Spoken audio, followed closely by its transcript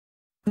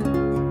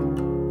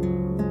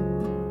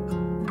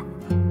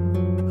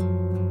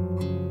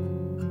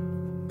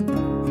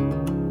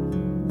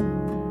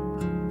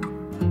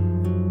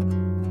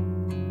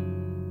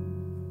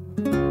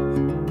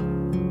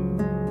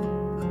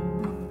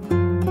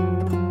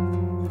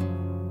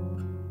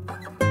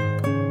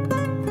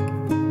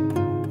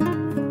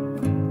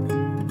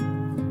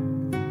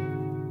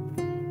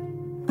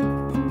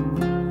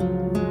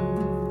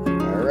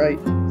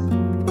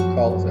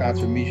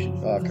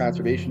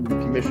Conservation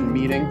Commission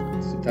meeting,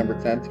 September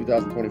 10th,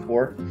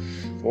 2024,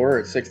 order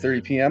at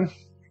 6:30 p.m.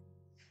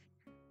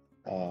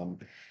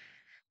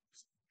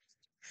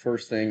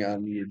 First thing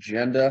on the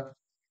agenda,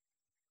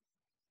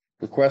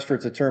 request for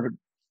its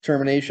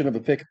termination of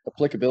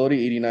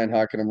applicability, 89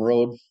 Hockenham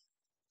Road.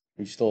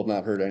 We still have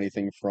not heard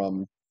anything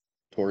from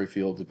Torrey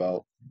Fields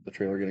about the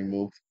trailer getting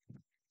moved.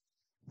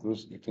 It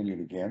was continued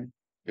again.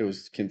 It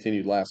was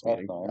continued last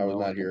meeting. time, I was no,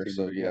 not it here,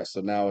 so continued yeah. again.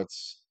 So now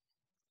it's,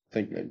 I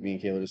think me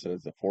and Kayla just said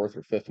it's the 4th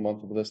or 5th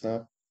month of this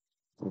now.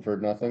 We've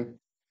heard nothing.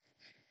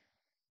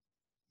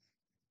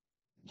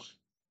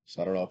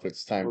 So I don't know if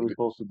it's time What are we to.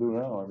 supposed to do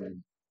now? I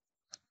mean,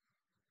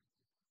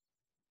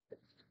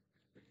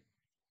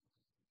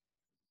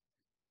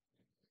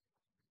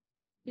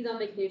 He's on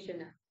vacation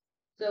now.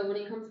 So when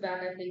he comes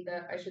back, I think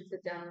that I should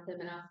sit down with him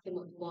and ask him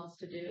what he wants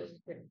to do. So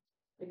we can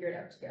figure it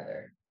out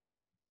together.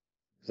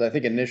 So I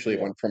think initially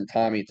it went from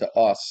Tommy to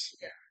us.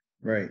 Yeah.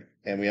 Right.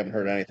 And we haven't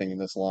heard anything in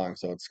this long,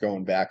 so it's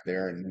going back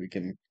there and we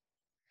can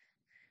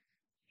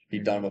be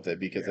done with it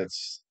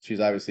because she's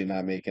obviously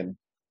not making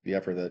the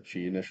effort that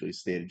she initially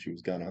stated she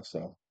was gonna,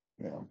 so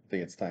yeah. I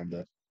think it's time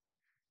to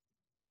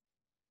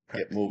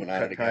get moving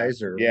on it again.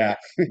 Ties or Yeah,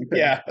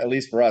 yeah, at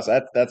least for us.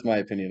 That's my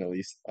opinion, at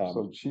least.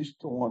 So she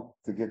still wants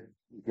to get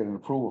an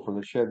approval for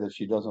the shed that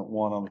she doesn't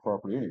want on the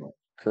property anyway.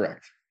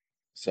 Correct.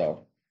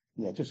 So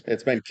Yeah, just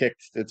it's been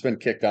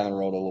kicked down the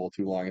road a little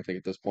too long, I think,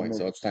 at this point.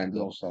 So it's time to.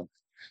 No sense.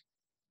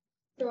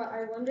 So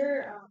I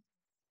wonder,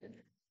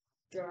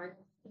 drawing,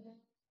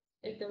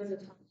 if there was a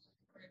time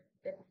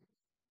if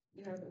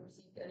you haven't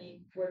received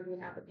any word from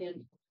the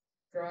applicant,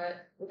 draw it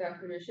without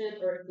permission,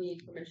 or if we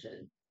need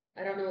permission.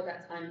 I don't know what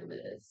that time limit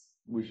is.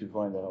 We should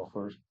find that out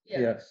first. Yeah.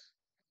 Yes.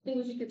 I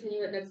think we should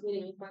continue it next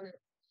meeting and find it.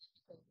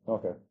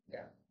 Okay.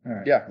 Yeah. All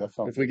right. Yeah, That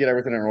sounds if we get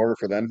everything in order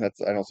for them,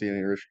 I don't see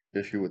any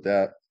issue with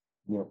that.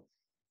 yeah.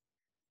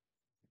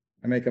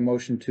 I make a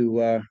motion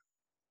to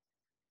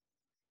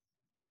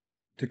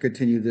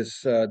continue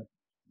this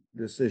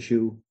this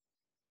issue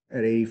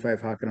at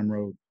 85 Hockenham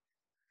Road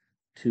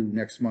to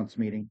next month's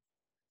meeting.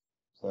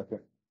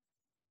 Second.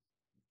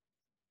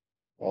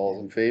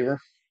 All in favor?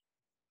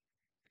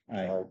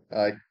 Aye.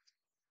 Aye.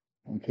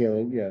 And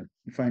Kayla, yeah,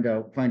 find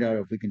out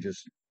if we can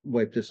just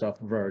wipe this off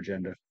of our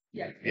agenda.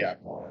 Yeah. Yeah.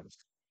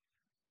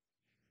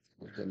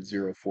 We've done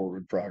zero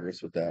forward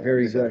progress with that.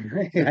 Very So,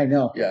 good. I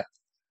know. Yeah.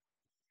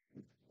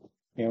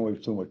 Can't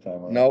waste too much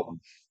time on Nope. that one.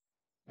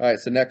 All right,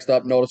 so next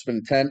up, notice of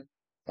intent,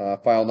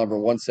 file number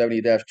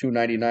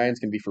 170-299 is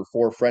gonna be for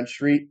 4 French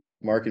Street.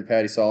 Mark and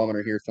Patty Solomon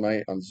are here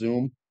tonight on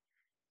Zoom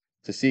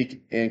to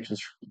seek and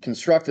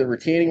construct a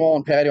retaining wall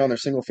and patio on their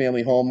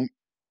single-family home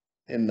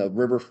in the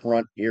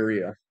riverfront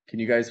area. Can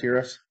you guys hear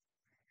us?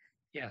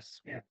 Yes.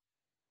 Yeah.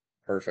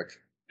 Perfect.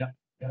 Yeah.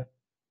 Yeah.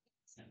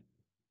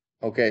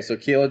 Okay, so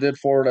Kayla did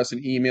forward us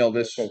an email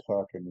this. This guy's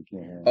talking, you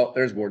can't hear him. Oh,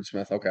 there's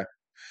Wordsmith. Okay.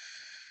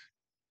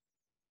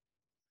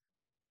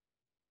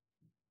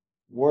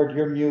 Ward,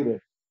 you're muted.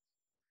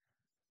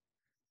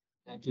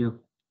 Thank you.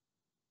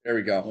 There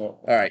we go.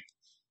 All right.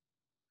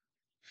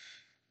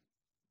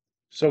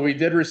 So we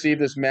did receive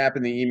this map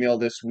in the email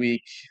this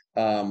week.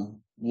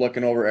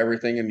 Looking over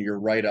everything in your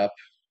write-up,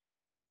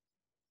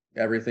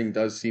 everything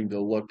does seem to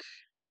look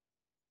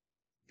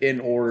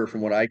in order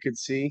from what I could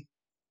see.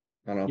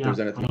 I don't know if there's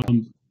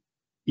anything.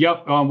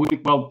 Yep.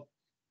 Well,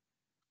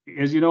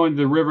 as you know, in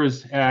the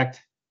Rivers Act,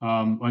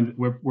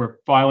 we're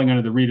filing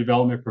under the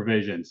redevelopment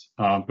provisions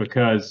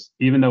because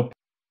even though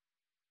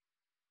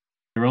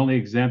they're only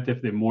exempt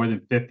if they're more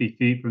than 50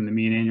 feet from the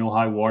mean annual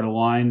high water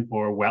line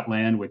or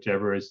wetland,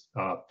 whichever is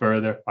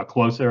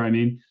closer. I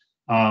mean,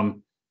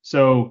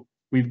 so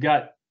we've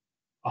got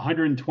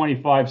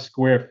 125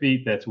 square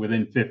feet that's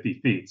within 50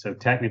 feet. So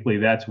technically,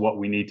 that's what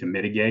we need to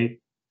mitigate,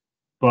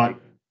 but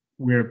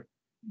we're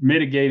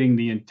mitigating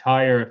the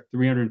entire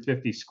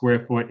 350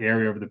 square foot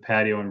area of the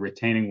patio and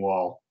retaining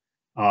wall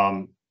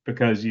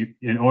because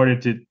in order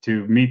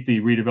to meet the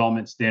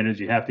redevelopment standards,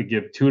 you have to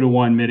give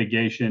 2-to-1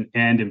 mitigation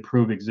and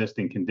improve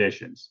existing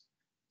conditions.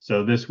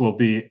 So this will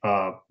be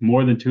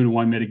more than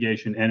 2-to-1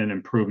 mitigation and an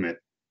improvement.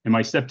 In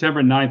my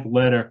September 9th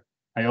letter,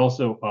 I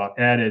also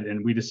added,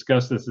 and we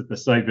discussed this at the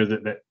site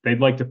visit, that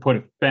they'd like to put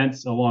a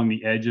fence along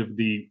the edge of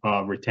the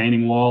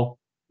retaining wall,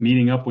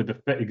 meeting up with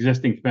the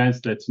existing fence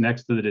that's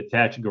next to the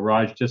detached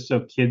garage, just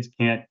so kids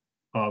can't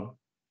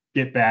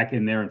get back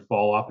in there and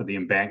fall off of the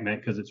embankment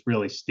because it's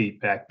really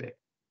steep back there.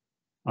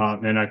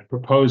 And I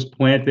proposed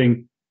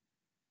planting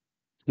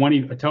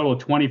a total of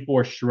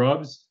 24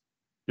 shrubs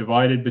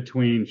divided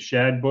between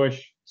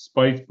shadbush,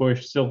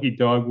 spicebush, silky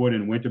dogwood,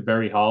 and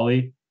winterberry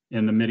holly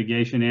in the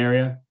mitigation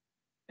area.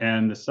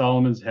 And the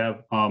Solomons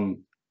have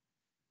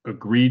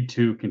agreed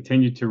to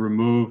continue to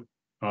remove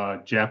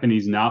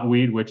Japanese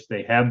knotweed, which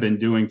they have been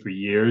doing for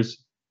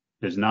years.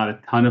 There's not a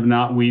ton of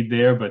knotweed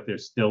there, but there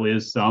still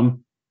is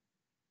some.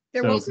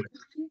 There was a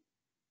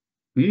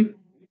ton.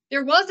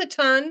 There was a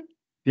ton.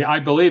 Yeah,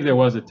 I believe there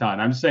was a ton.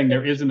 I'm saying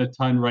there isn't a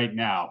ton right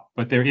now,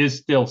 but there is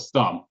still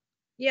some.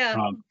 Yeah.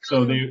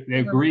 So they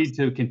agreed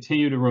to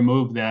continue to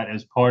remove that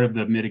as part of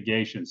the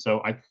mitigation.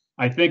 So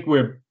I think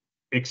we're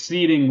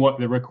exceeding what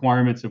the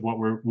requirements of what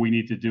we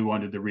need to do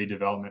under the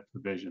redevelopment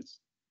provisions.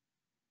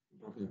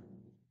 What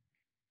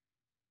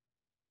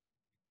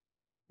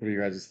are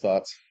your guys'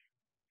 thoughts?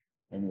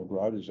 And the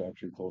garage is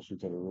actually closer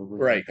to the river.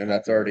 Right, and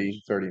that's already,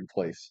 it's already in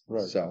place,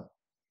 Right. so.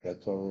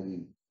 That's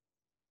already.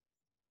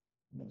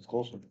 It's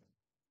closer.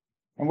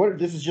 And what,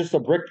 this is just a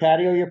brick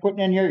patio you're putting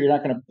in here? You're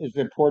not gonna, is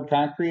it poured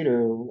concrete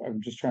or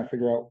I'm just trying to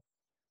figure out?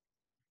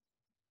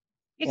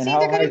 It's And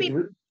either how gonna high be is the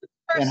re-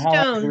 or And how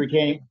high is the stone.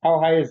 retaining, how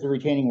high is the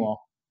retaining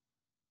wall?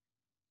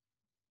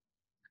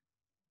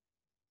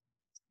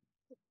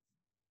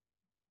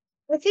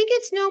 I think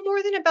it's no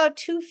more than about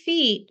 2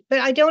 feet, but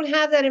I don't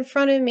have that in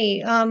front of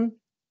me.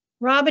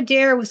 Rob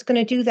Adair was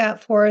gonna do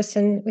that for us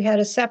and we had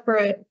a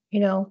separate,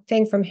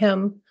 thing from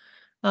him.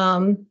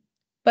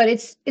 But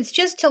it's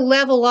just to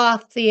level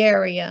off the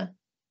area.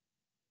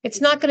 It's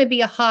not gonna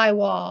be a high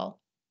wall.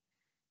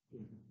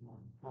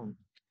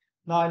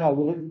 No, I know,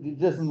 but it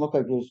doesn't look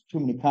like there's too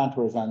many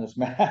contours on this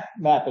map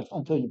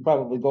until you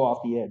probably go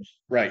off the edge.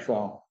 Right.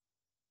 So,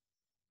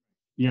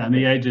 Yeah, and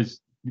the edge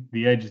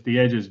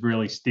is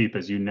really steep,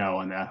 as you know,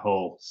 on that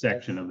whole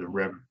section of the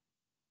river.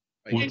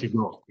 Once you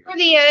go, For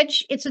the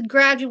edge, it's a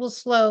gradual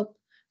slope.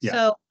 Yeah.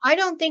 So I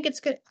don't think it's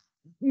good.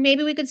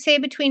 Maybe we could say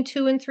between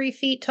 2 and 3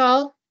 feet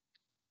tall.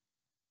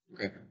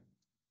 Okay.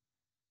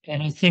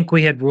 And I think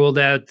we had ruled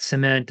out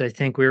cement. I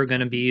think we were going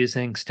to be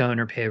using stone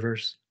or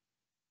pavers.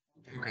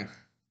 Okay.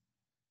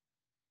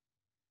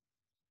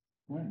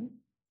 right.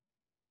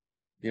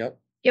 Yep.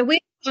 Yeah, we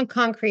don't want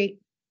concrete.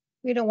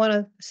 We don't want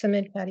a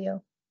cement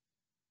patio.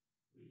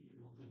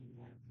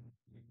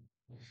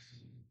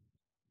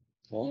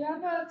 Do Well, you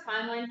have a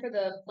timeline for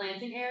the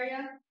planting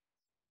area?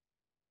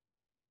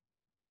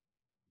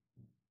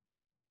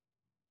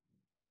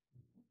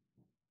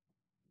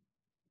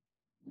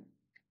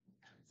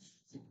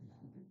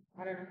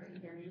 I don't know if you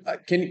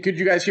can hear me. could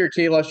you guys hear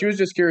Kayla? She was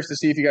just curious to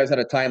see if you guys had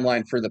a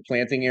timeline for the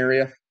planting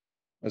area,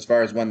 as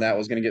far as when that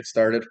was gonna get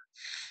started.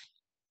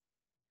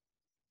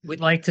 We'd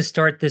like to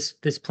start this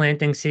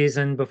planting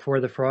season before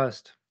the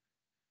frost.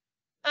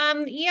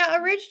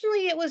 Yeah,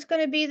 originally it was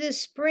gonna be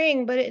this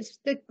spring, but it's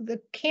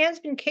the can's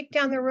been kicked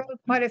down the road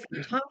quite a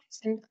few times,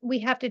 and we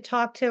have to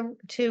talk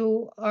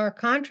to our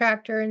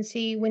contractor and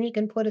see when he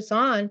can put us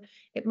on.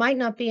 It might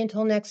not be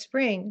until next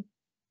spring.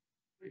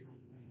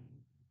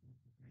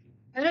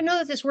 I don't know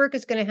that this work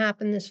is gonna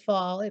happen this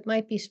fall. It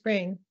might be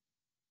spring.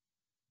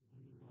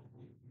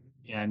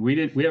 and we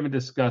haven't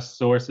discussed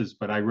sources,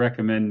 but I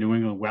recommend New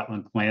England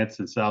Wetland Plants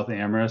in South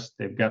Amherst.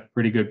 They've got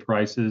pretty good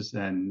prices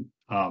and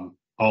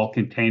all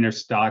container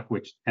stock,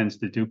 which tends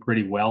to do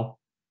pretty well.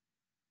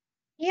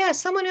 Yeah,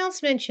 someone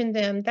else mentioned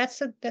them. That's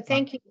the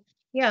thank you.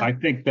 Yeah, I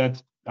think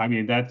that's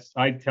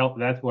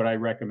what I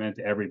recommend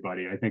to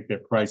everybody. I think their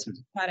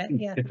prices, got it.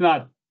 Yeah.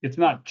 it's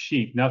not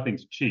cheap.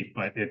 Nothing's cheap,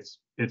 but it's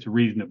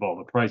reasonable.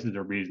 The prices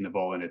are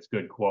reasonable and it's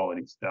good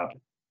quality stuff.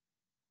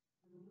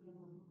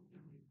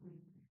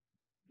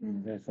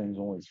 That thing's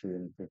only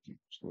 350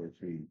 square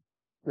feet,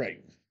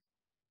 Right.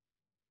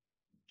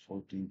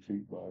 14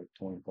 feet by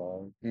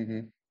 25. Mm-hmm.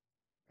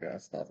 Yeah,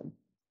 it's nothing.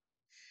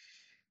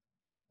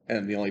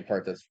 And the only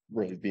part that's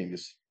really being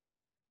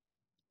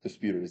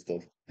disputed is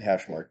the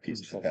hash mark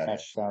piece of the patio.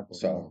 Hash stock,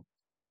 So,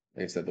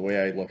 like I said, the way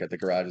I look at the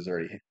garage is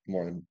already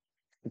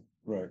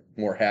right.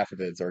 more half of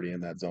it's already in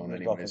that zone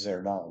There's nothing anyways.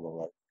 there now, though,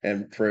 right?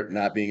 And for it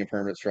not being a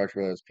permanent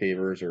structure, whether it's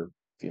pavers or,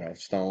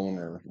 stone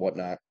or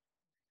whatnot,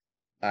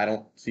 I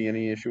don't see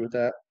any issue with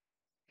that.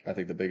 I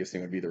think the biggest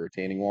thing would be the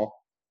retaining wall,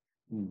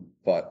 Hmm.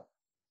 but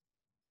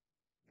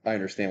I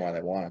understand why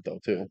they want it though,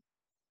 too.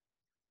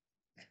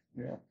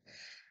 Yeah.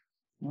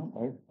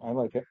 No, I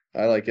like it.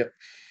 I like it.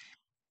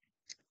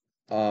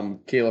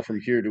 Kayla, from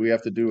here, do we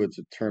have to do a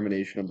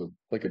determination of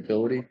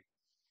applicability?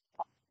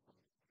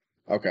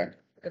 Okay,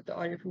 Get the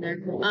audio from there.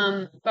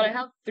 But I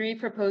have 3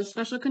 proposed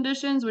special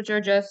conditions, which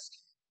are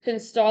just to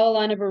install a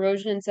line of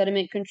erosion and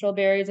sediment control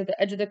barriers at the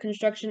edge of the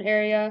construction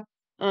area,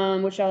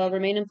 which shall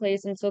remain in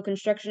place until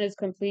construction is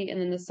complete and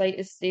then the site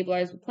is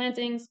stabilized with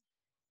plantings.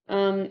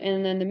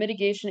 And then the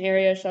mitigation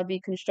area shall be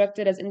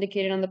constructed as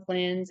indicated on the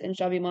plans and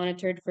shall be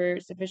monitored for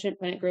sufficient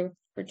plant growth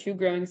for 2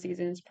 growing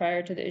seasons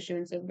prior to the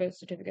issuance of a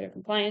certificate of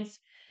compliance.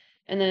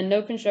 And then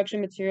no construction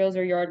materials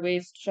or yard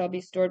waste shall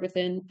be stored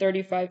within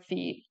 35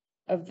 feet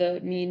of the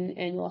mean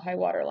annual high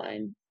water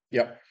line.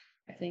 yep.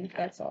 I think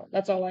that's all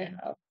I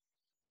have.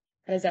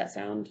 How does that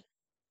sound?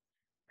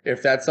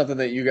 If that's something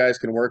that you guys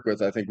can work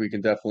with, I think we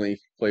can definitely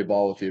play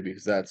ball with you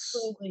because that's,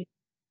 Absolutely.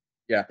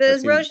 yeah. The that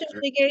seems erosion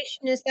better.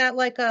 mitigation, is that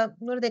like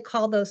what do they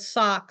call those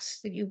socks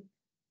that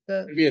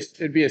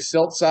It'd be a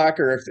silt sock,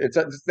 or if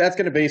that's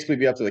going to basically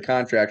be up to the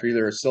contractor,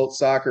 either a silt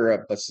sock or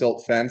a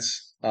silt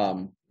fence.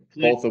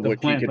 Both of The which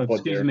you plan- could put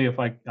Excuse there. me if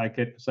I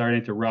could, sorry to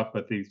interrupt,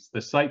 but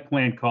the site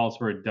plan calls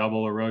for a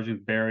double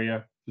erosion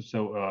barrier,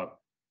 so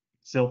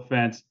silt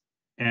fence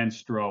and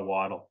straw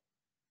wattle.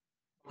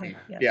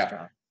 Yeah.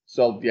 straw.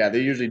 So yeah,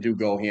 they usually do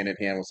go hand in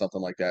hand with something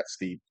like that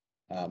steep.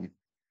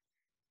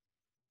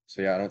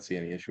 So yeah, I don't see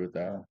any issue with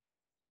that.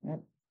 Yep.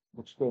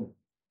 Looks good.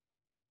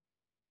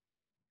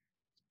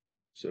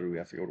 So do we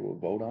have to go to a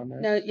vote on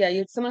that? No,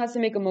 yeah, someone has to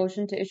make a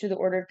motion to issue the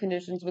order of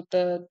conditions with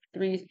the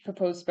 3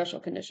 proposed special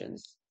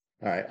conditions.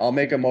 All right, I'll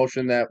make a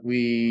motion that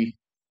we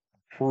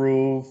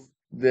approve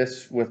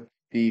this with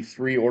the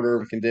 3 order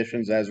of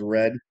conditions as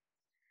read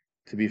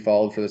to be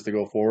followed for this to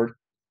go forward.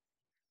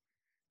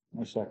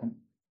 A second.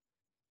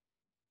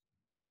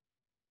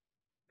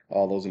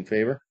 All those in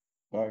favor?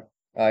 Aye.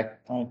 Aye.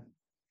 Aye.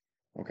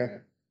 Okay.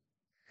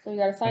 So we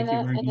gotta sign Thank you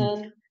that very and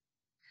much.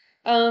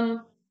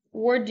 then,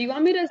 Ward, do you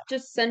want me to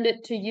just send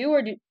it to you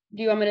or do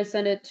you want me to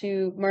send it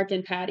to Mark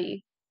and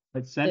Patty?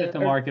 Let's send it to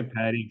or- Mark and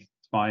Patty.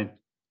 It's fine.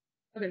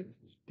 Okay.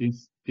 Do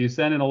you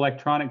send an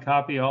electronic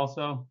copy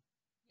also?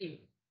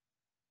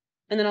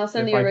 And then I'll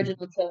send If the I can-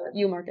 original to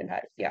you, Mark and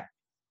Patty. Yeah.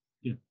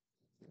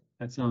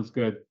 That sounds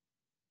good.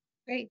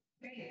 Great.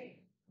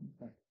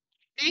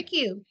 Thank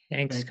you.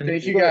 Thanks.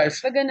 Thank you,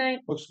 guys. Have a good night.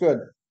 Looks good.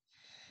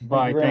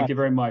 Bye. very Thank much. you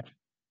very much.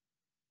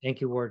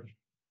 Thank you, Ward.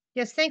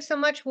 Yes, thanks so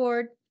much,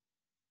 Ward.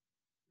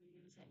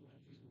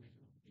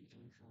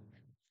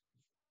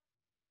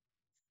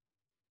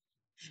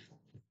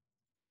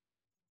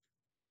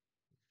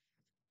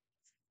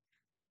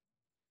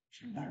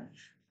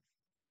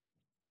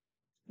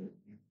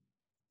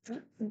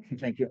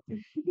 Thank you.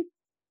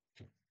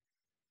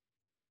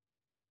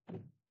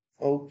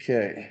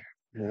 Okay,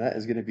 and that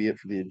is gonna be it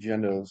for the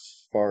agenda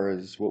as far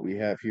as what we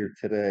have here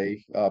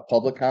today.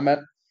 Public comment?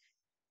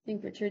 I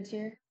think Richard's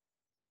here.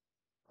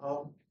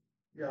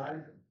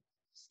 Yeah.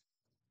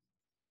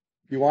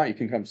 If you want, you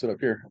can come sit up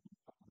here.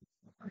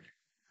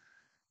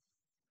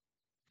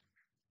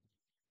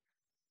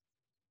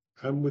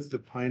 I'm with the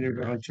Pioneer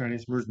Valley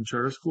Chinese Immersion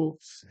Charter School,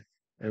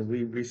 and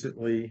we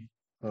recently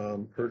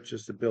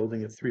purchased a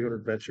building at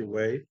 300 Venture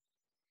Way.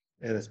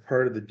 And as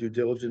part of the due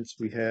diligence,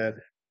 we had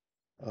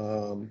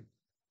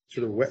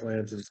sort of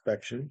wetlands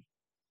inspection.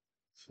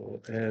 So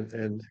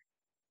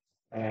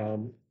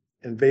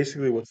and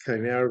basically what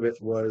came out of it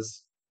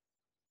was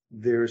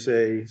there's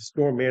a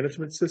storm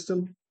management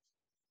system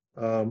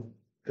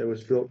that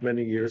was built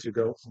many years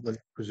ago,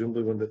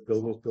 presumably when the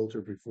building was built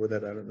or before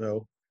that, I don't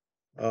know.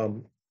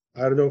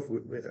 I don't know if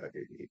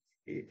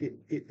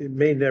it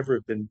may never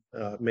have been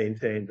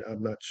maintained.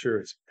 I'm not sure.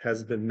 It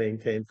hasn't been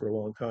maintained for a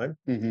long time.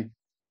 Mm-hmm.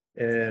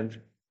 And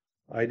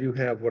I do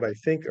have what I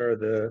think are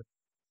the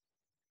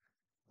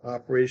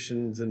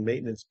operations and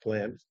maintenance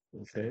plan.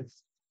 Okay.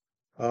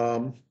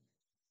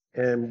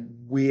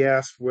 And we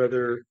asked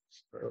whether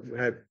we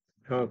had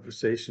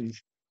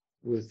conversations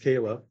with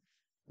Kayla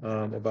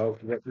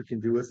about what we can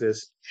do with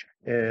this.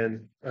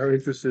 And our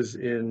interest is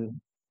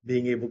in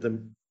being able to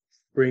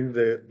bring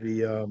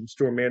the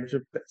storm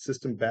management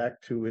system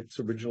back to its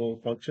original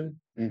function.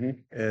 Mm-hmm.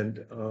 And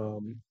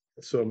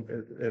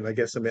and I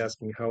guess I'm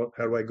asking how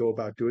do I go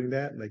about doing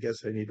that? And I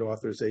guess I need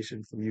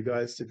authorization from you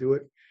guys to do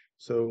it.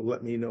 So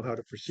let me know how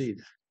to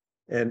proceed.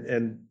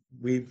 And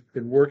we've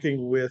been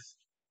working with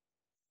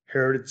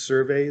Heritage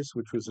Surveys,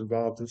 which was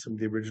involved in some of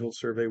the original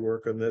survey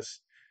work on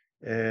this.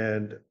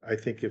 And I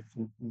think if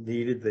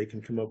needed, they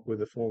can come up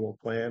with a formal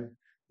plan.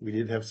 We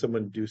did have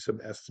someone do some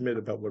estimate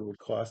about what it would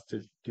cost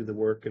to do the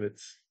work, and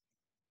it's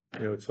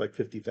like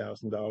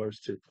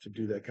 $50,000 to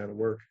do that kind of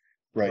work.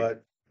 Right.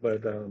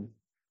 But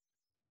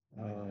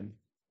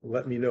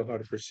let me know how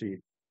to proceed.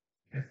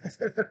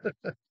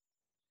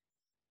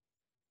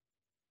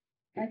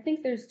 I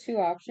think there's 2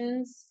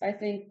 options. I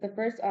think the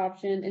first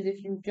option is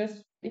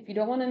if you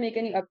don't want to make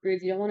any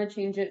upgrades, you don't want to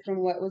change it from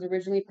what was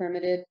originally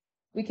permitted,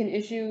 we can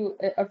issue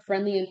a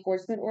friendly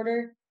enforcement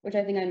order, which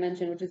I think I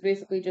mentioned, which is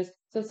basically just,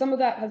 so some of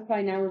that has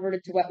probably now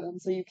reverted to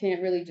wetlands, so you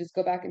can't really just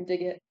go back and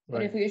dig it.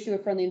 But if Right. we issue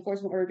a friendly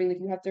enforcement order being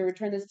like, you have to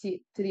return this to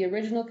the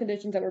original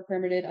conditions that were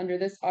permitted under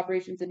this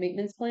operations and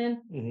maintenance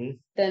plan, Mhm.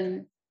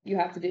 then you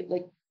have to do,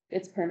 like,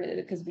 it's permitted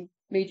because we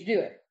made you do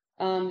it.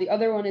 The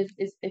other one is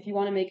if you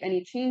want to make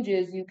any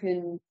changes, you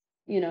can,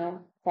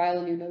 file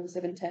a new notice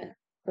of intent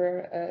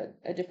for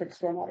a different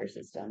stormwater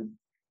system.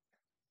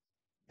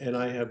 And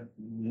I've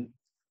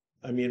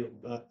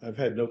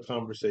had no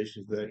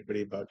conversations with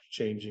anybody about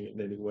changing it in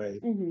any way.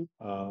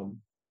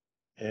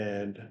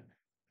 And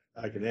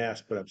I can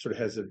ask, but I'm sort of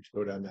hesitant to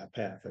go down that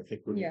path. I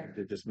think we're Yeah. going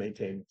to just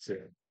maintain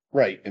it.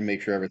 Right, and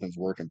make sure everything's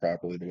working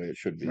properly the way it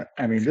should be.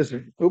 I mean, this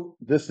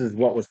is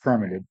what was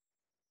permitted.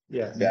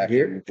 Yeah. Yeah,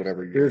 Here-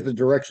 whatever. Here's the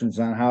directions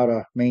on how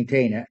to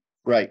maintain it.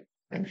 Right.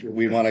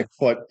 We want to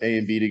put A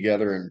and B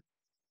together and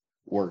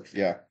work.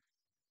 Yeah.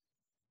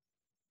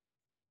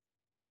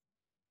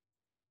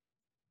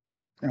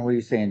 And what are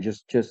you saying?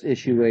 Just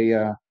issue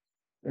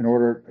an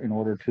order in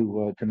order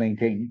to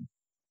maintain.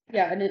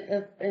 Yeah, and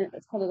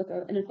it's called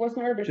like an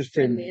enforcement order, but it's Just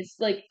in- friendly. It's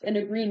like an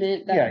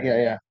agreement that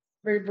Yeah.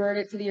 revert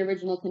it to the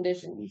original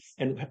conditions.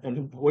 And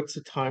what's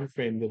the time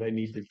frame that I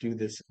need to do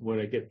this when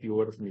I get the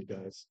order from you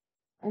guys?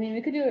 I mean,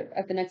 we could do it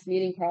at the next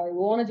meeting probably.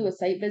 We'll want to do a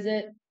site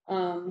visit.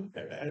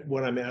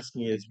 What I'm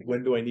asking is,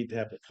 when do I need to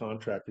have the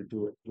contractor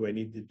do it? Do I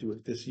need to do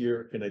it this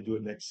year? Can I do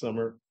it next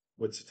summer?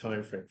 What's the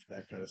time frame for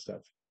that kind of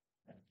stuff?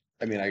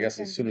 I mean, I guess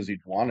as soon as you'd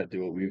want to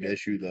do it, we would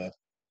issue the.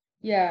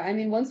 Yeah, I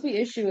mean, once we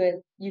issue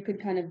it, you could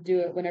kind of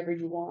do it whenever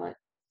you want.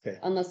 Okay.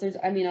 Unless there's,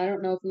 I mean, I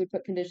don't know if we would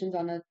put conditions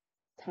on a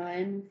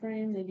time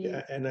frame, maybe.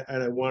 Yeah, and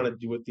I want to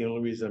do it. The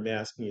only reason I'm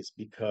asking is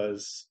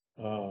because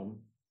I'll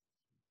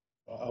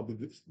be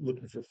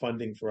looking for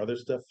funding for other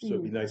stuff, so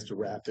it'd be nice to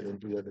wrap it and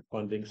do other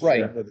funding.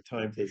 Right. With the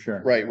timetable.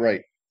 Sure.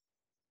 Right.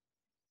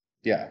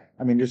 Yeah,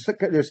 I mean, there's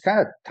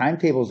kind of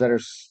timetables that are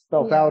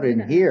spelled Yeah, out we're in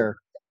gonna here.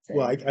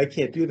 Well, I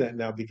can't do that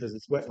now because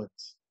it's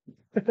wetlands.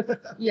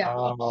 Yeah.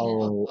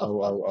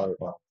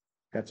 Oh.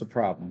 That's a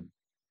problem.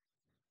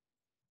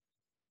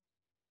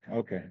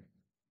 Okay.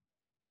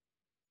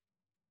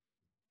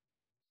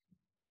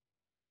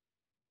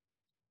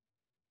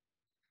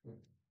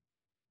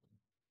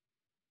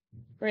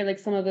 Right,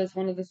 like one of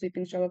the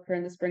sweepings shall occur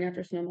in the spring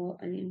after snow melt,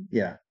 I mean,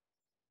 Yeah.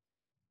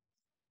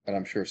 and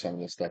I'm sure some of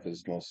this stuff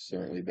has most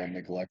certainly been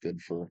neglected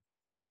for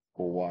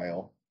a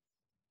while.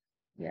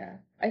 yeah.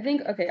 I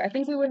think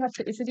we would have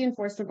to issue the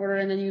enforcement order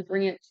and then you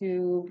bring it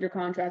to your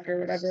contractor or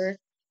whatever.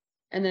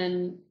 And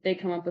then they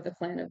come up with a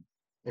plan of,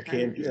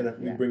 Okay, and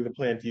we Yeah. bring the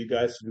plan to you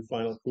guys to do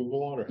final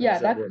approval on, or how yeah,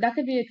 does that work? that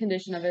could be a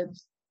condition of it.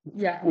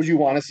 Yeah, Would you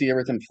want to see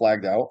everything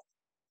flagged out?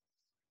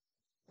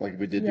 Like if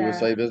we did do Yeah. a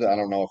site visit, I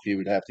don't know if you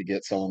would have to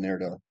get someone there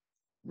to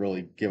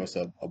really give us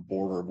a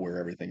border of where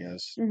everything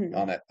is Mhm.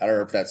 on it. I don't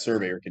know if that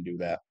surveyor can do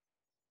that.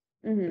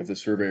 Mhm. If the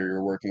surveyor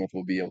you're working with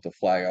will be able to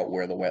flag out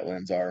where the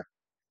wetlands are.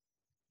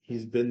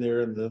 He's been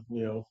there in the,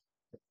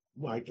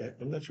 like,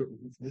 I'm not sure,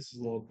 this is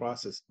a long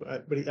process, but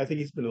I think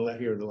he's been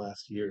here in the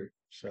last year,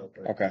 so.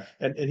 Okay,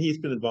 And he's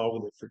been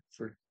involved with it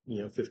for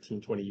 15,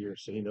 20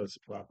 years, so he knows the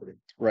property.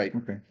 right.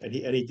 Okay. And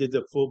he did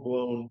the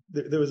full-blown,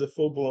 there was a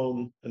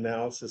full-blown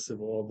analysis of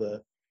all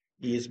the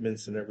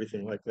easements and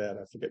everything like that.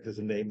 I forget, there's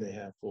a name they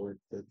have for it,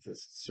 the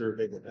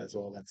survey that has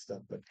all that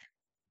stuff, but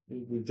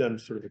we've done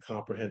sort of a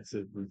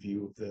comprehensive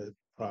review of the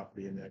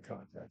property in that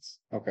context.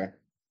 Okay.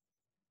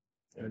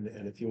 And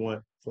if you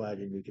want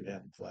flagging, we can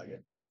have them flag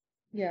it.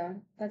 Yeah,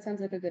 that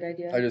sounds like a good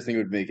idea. I just think it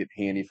would make it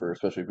handy for,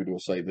 especially if we do a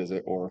site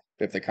visit, or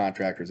if the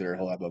contractor's there,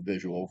 he'll have a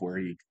visual of where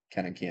he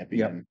can and can't be.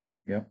 Yep, And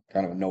yep.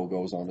 kind of a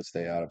no-go zone to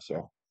stay out of,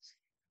 so.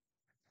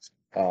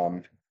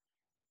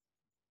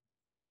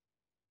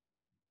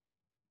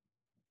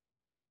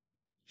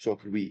 So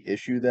could we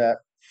issue that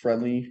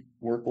friendly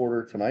work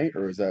order tonight,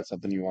 or is that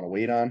something you want to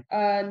wait on?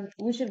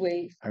 We should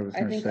wait. I was I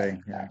gonna think, say,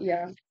 yeah.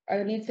 yeah, I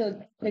would need to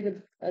take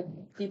a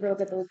deeper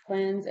look at those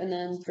plans and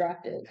then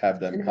draft it. Have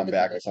them and come the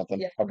back or conditions- something?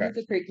 Yeah, Okay, we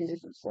could create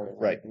conditions for it.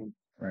 Right.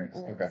 Right.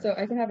 Okay. So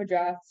I can have a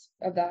draft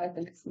of that at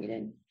the next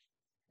meeting.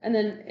 And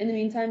then in the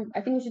meantime,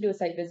 I think we should do a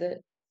site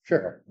visit.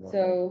 sure.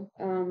 So,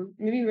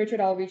 maybe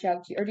Richard, I'll reach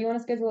out to you, or do you want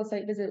to schedule a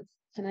site visit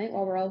tonight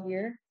while we're all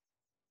here?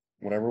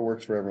 Whatever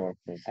works for everyone.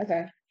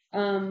 Okay,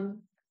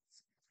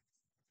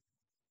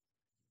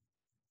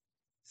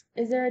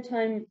 is there a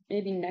time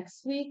maybe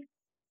next week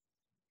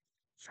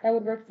that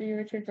would work for you,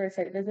 Richard, for a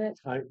site visit?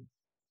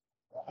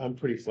 I'm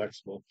pretty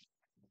flexible.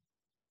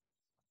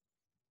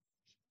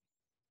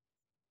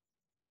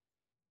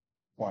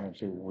 Why don't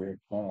you wait,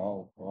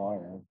 well,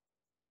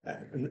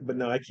 But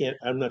no, I can't,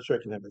 I'm not sure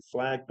I can have it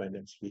flagged by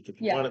next week. If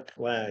you Yeah. want it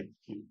flagged,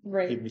 you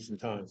Right. give me some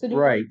time. So do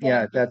Right, we-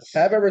 yeah, that's,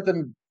 Have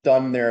everything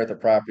done there at the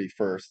property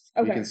first.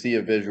 We Okay. can see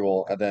a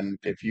visual, and then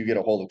if you get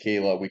a hold of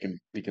Kayla, we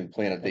can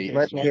plan a date.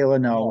 let Kayla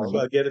know, So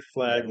I'll get it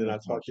flagged and I'll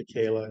talk to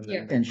Kayla and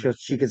then. and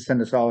she could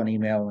send us all an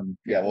email and.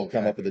 Yeah, we'll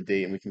come up with a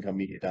date and we can come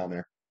meet you down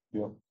there.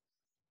 yeah.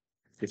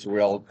 Okay, so we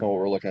all know what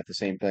we're looking at the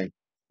same thing.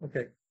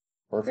 Okay,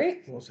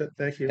 Perfect. Great, well said,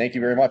 thank you. Thank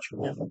you very much.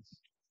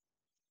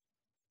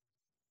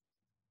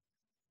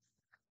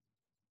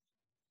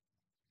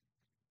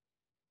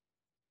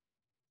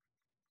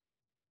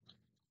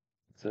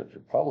 That's it for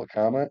public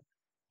comment.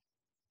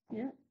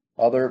 Yeah.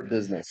 Other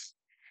business.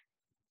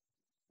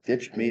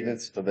 Ditch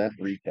maintenance event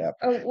recap.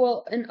 oh,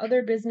 well, in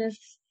other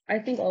business, I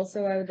think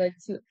also I would like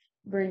to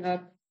bring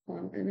up,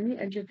 and let me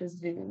exit the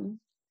Zoom.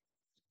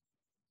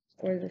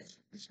 Or this.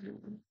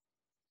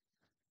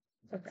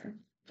 Okay,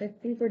 I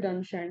think we're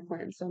done sharing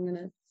plans, so I'm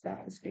gonna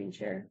stop the screen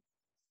share.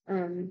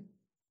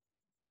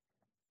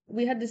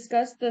 We had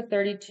discussed the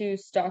 32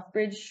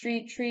 Stockbridge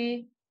Street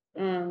tree,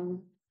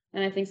 and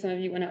I think some of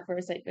you went out for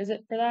a site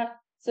visit for that.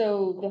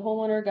 So the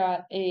homeowner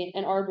got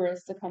an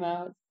arborist to come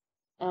out,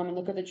 and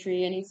look at the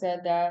tree, and he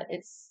said that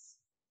it's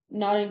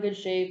not in good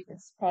shape.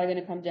 It's probably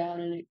gonna come down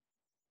and it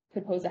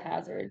could pose a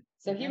hazard.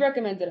 So he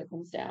recommends that it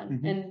comes down.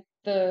 Mhm. And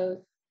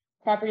the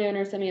property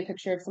owner sent me a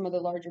picture of some of the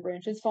larger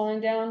branches falling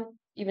down,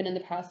 even in the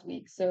past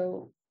week.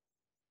 So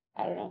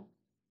I don't know.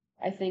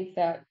 I think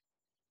that,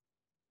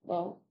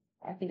 well,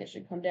 I think it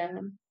should come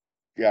down,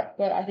 Yeah,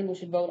 but I think we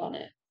should vote on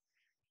it.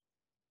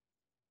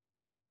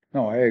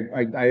 No,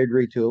 I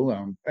agree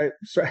too.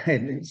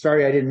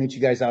 Sorry I didn't meet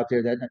you guys out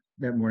there that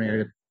morning. I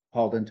got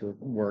called into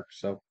work,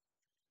 so.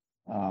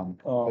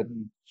 But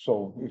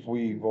So if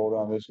we vote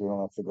on this, we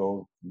don't have to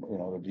go,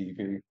 the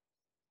DEP,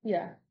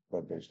 Yeah.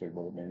 but basically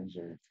what it means,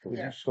 or, cause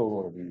Yeah. you still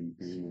want to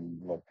be,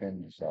 let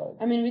Penn decide.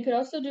 I mean, we could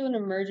also do an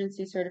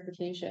emergency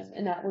certification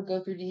and that would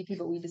go through DEP,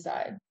 but we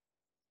decide.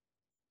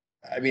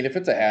 I mean, if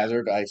it's a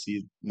hazard, I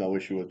see no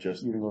issue with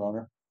just, You go on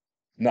there?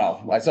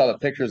 no, I saw the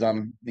pictures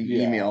on the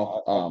Yeah,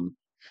 email.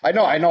 I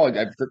know,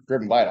 I've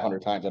driven by it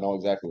 100 times. I know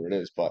exactly where it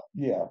is, but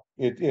Yeah,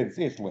 it's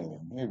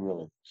leaning, it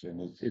really is,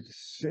 and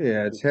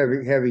It's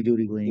heavy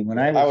duty lean. When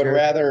I I was would there,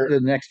 rather, the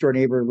next door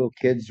neighbor, little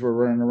kids were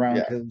running around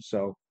Yeah. too,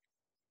 so.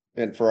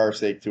 and for our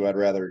sake too, I'd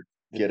rather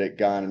get it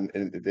gone.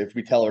 And if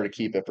we tell her to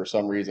keep it for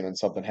some reason and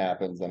something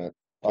happens, then it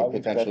I could would-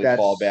 potentially That's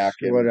fall back.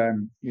 what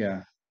And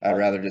yeah. I'd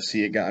rather just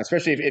see it gone,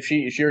 especially if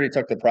she already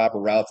took the proper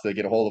routes to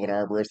get a hold of an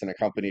arborist and a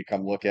company to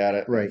come look at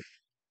it. Right.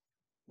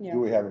 Yeah. Do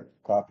we have a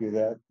copy of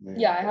that?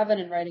 Yeah, I have it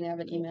in writing. I have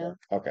an email.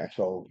 Okay,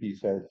 So he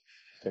said,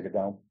 take it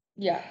down.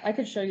 Yeah, I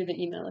could show you the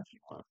email if you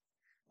want.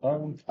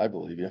 I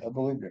believe you. I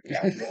believe it. Yeah.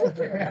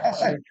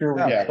 I'm sure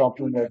we Yeah. have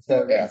something that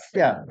says, Yeah.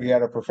 Yeah, we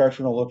had a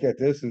professional look at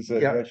this and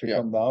said, Yeah. that should Yeah.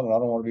 come down, and I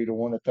don't wanna be the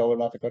one to tell her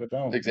not to cut it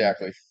down.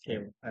 Exactly.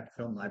 Okay, at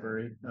film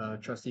library,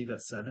 trustee,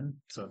 that's 7,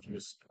 so if you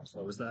just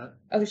close that,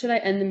 Oh, should I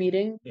end the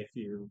meeting? if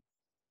you,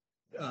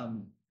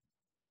 to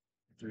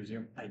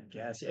resume, I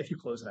guess, if you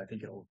close it, I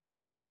think it'll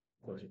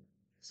close it.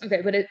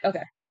 Okay, but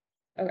okay.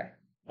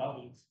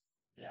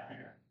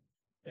 Yeah.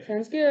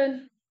 Sounds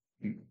good.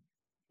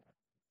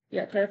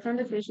 Yeah, clarified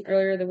conversation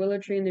earlier, the willow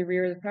tree in the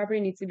rear of the property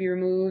needs to be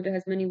removed. It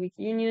has many weak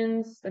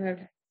unions that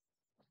have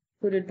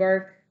included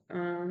bark,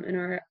 and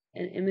are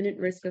an imminent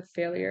risk of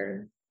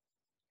failure.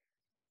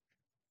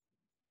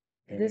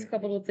 This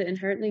coupled with the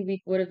inherently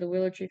weak wood of the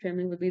willow tree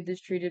family would lead this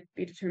tree to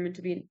be determined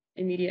to be an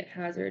immediate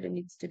hazard and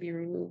needs to be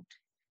removed.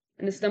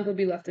 And the stump would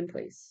be left in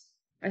place.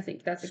 I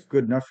think that's it's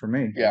good enough for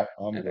me. Yeah.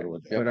 I'm Okay. good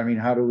with that. But I mean,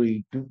 how do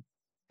we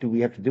do we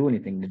have to do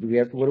anything? Do we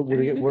have to, I mean,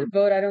 we what, could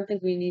vote. I don't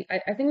think we need,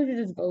 I think we should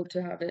just vote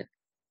to have it,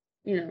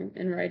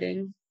 in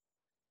writing.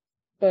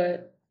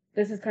 But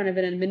this is kind of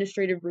an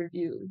administrative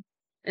review.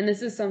 And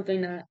this is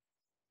something that,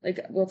 like,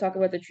 we'll talk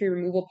about the tree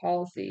removal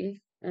policy.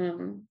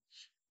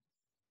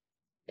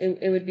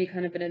 It would be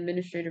kind of an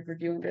administrative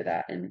review under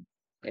that. And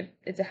if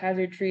it's a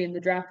hazard tree in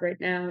the draft right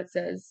now, it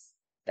says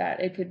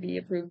that it could be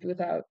approved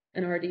without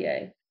an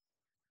RDA.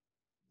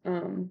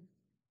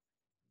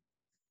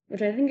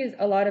 Which I think is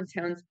a lot of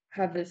towns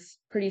have this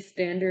pretty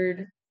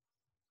standard,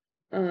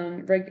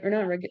 like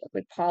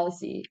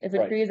policy. If a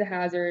Right. tree is a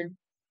hazard,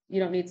 you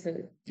don't need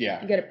to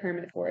Yeah. get a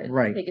permit for it.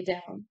 Right. Take it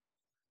down.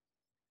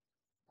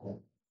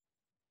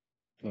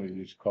 So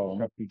you just call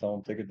them up, you tell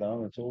them, take it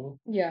down, it's over.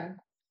 Yeah.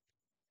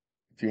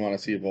 If you want to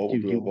see a vote,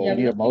 we'll do do a you vote.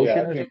 need a motion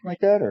Yeah. or something like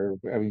that, or,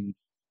 I mean,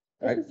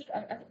 I think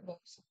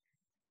votes.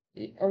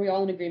 Are we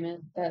all in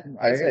agreement that?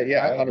 I'd say,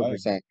 yeah, I-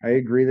 100%. I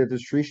agree that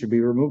this tree should be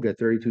removed at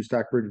 32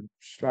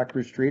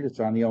 Stockbridge Street. It's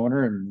on the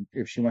owner, and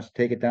if she wants to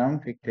take it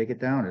down, take it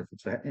down. If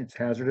it's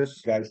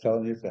hazardous, Guys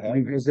telling you it's a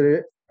hazard. revisit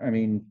it. I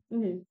mean,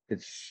 Mhm.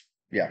 it's,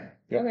 Yeah.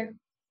 Yep. Okay,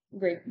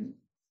 great.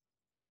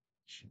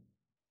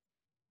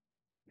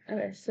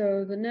 Okay,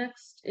 so the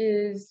next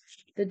is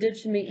the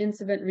ditch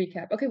maintenance event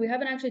recap. Okay, we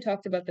haven't actually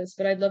talked about this,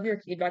 but I'd love your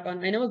feedback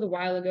on it. I know it was a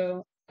while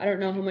ago. I don't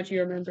know how much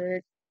you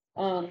remembered.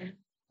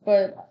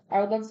 But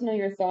I would love to know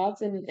your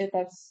thoughts and if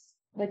that's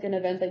like an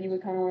event that you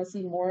would kind of want to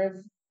see more of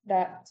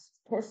that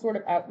sort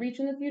of outreach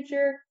in the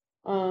future.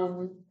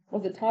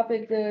 Was the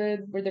topic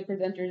good? Were the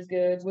presenters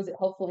good? Was it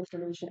helpful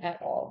information at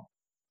all?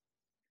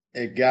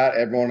 It got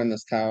everyone in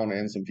this town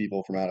and some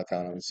people from out of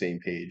town on the same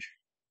page,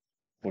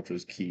 which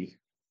was key.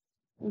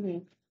 Mm-hmm.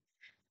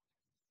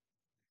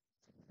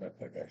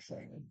 That guy's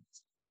saying.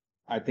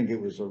 I think it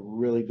was a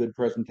really good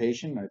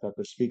presentation. I thought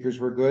the speakers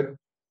were good.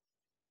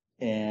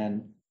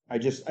 And I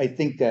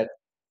think that,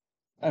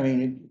 I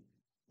mean,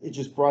 it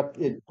just brought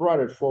it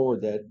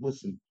forward that,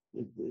 listen,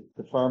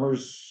 the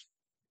farmers,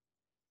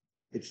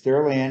 it's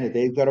their land,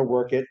 they've got to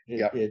work it.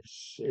 Yep.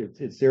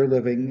 It's their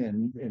living,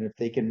 and if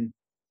they can,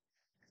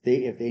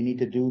 if they need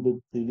to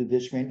do the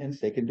ditch maintenance,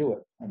 they can do it.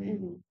 I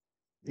mean,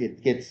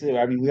 it gets,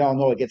 I mean, we all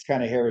know it gets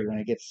kind of hairy when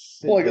it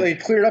gets. Well, it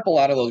cleared up a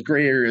lot of those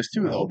gray areas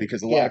too, though,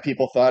 because a lot Yeah. of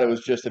people thought it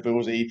was just if it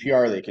was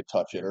APR they could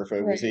touch it, or if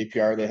it was Right.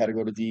 APR they had to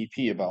go to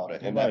DEP about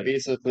it, and that Right.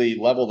 basically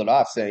leveled it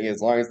off, saying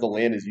as long as the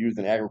land is used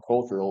in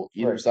agricultural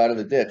either Right. side of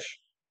the ditch,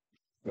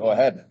 go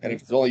ahead. And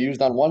if it's only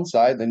used on one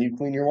side, then you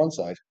clean your one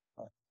side.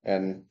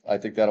 And I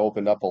think that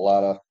opened up a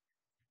lot of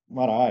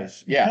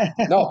eyes. yeah,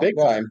 no, big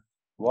Yeah. time.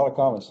 A lot of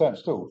common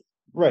sense too.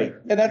 Right.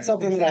 And that's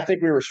something that I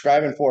think we were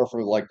striving for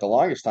like the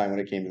longest time when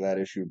it came to that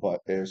issue, but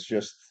it was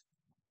just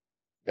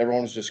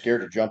everyone was just scared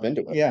to jump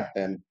into it. Yeah.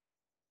 And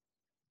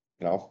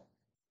Well,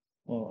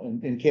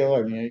 and Kayla,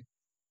 I mean,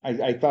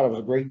 I thought it was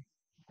a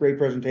great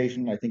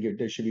presentation. I think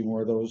there should be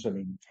more of those. I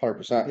mean,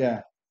 100%.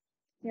 yeah.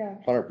 Yeah.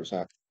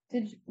 100%.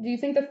 Do you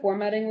think the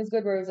formatting was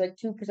good where it was like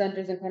 2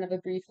 presenters and kind of a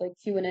brief like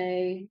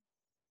Q&A?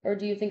 Or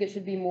do you think it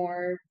should be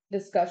more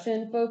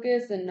discussion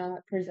focused and not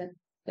presenter?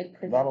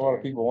 Not a lot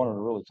of people wanted to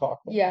really talk.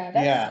 about it. Yeah,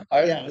 that's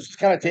I was just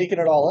kind of taking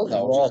it all in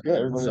though, which is Exactly. good.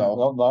 Everybody- So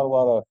Not a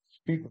lot of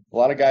people. a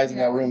lot of guys in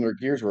that Yeah. room, their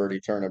gears were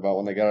already turned about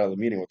when they got out of the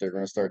meeting what they're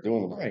going to start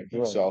doing. with it.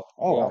 Right. So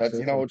Oh, that's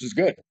which is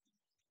good.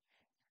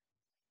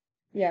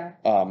 yeah.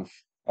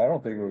 I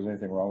don't think there was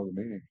anything wrong with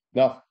the meeting.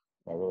 No,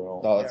 I really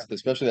don't. no,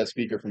 especially that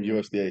speaker from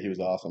USDA. He was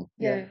awesome.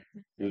 Yeah.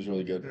 He was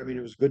really good. I mean,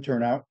 it was a good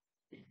turnout.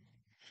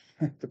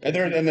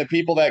 And the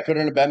people that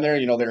couldn't have been there,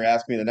 you know, they were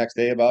asking me the next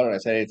day about it. I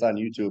said, hey, it's on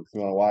YouTube if you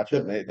want to watch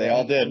it. And they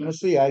all did.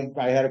 Honestly, I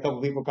had a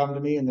couple people come to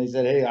me and they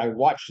said, hey, I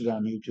watched it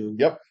on YouTube.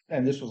 Yep.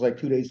 And this was like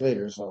 2 days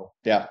later, so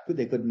Yeah.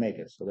 they couldn't make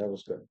it, so that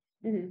was good.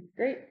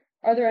 Great.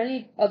 Are there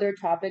any other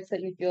topics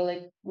that you feel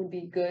like would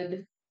be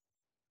good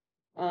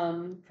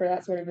for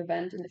that sort of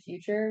event in the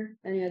future?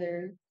 Any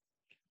other?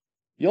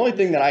 The only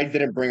thing that I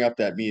didn't bring up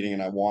that meeting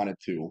and I wanted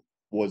to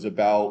was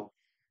about,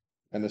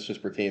 and this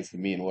just pertains to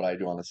me and what I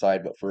do on the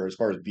side, but for as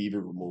far as beaver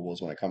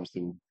removals when it comes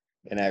to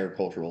an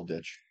agricultural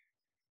ditch.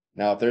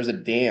 Now, if there's a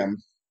dam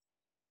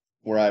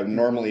where I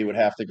normally would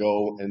have to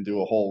go and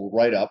do a whole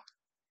write-up,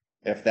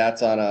 if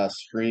that's on a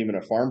stream in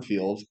a farm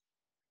field,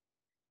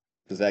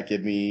 does that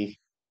give me,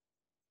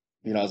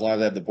 you know, as long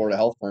as I have the Board of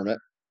Health permit,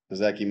 does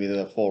that give me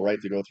the full right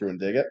to go through and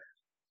dig it?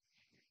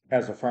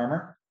 As a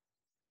farmer?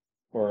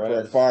 Or For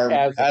a farm,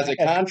 as a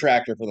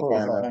contractor for the for a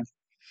farmer. farmer.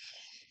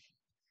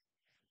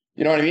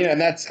 You know what I mean?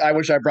 And I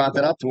wish I brought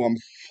that up to him.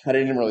 I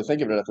didn't even really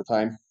think of it at the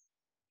time.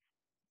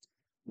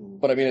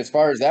 But I mean, as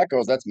far as that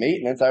goes, that's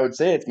maintenance. I would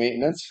say it's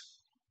maintenance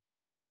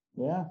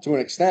Yeah. to an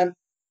extent.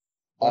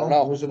 I don't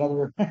Well, know. There's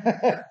another,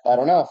 I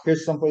don't know.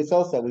 here's someplace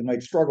else that we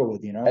might struggle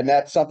with, you know? And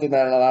that's something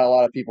that not a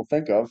lot of people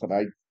think of. And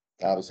I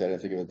obviously I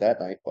didn't think of it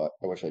that night, but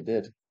I wish I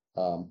did.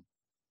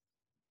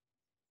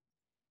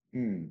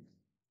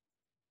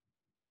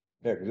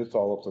 Yeah, cause it's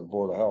all up to the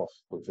Board of Health,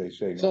 what they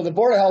say. So the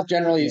Board of Health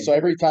generally, so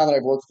every town that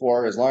I've worked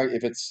for, as long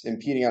if it's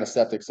impeding on a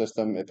septic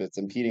system, if it's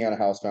impeding on a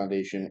house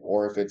foundation,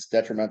 or if it's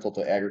detrimental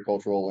to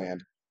agricultural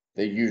land,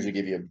 they usually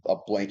give you a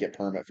blanket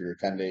permit for your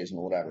 10 days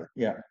and whatever.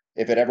 Yeah.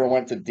 If it ever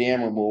went to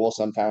dam removal,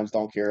 some towns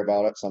don't care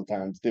about it, some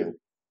towns do.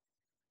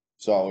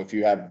 So if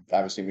you have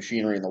obviously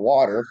machinery in the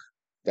water,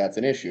 that's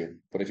an issue.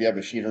 But if you have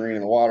machinery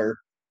in the water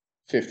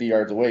 50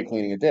 yards away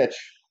cleaning a ditch,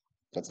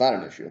 that's not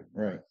an issue.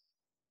 Right.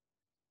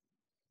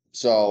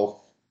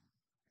 So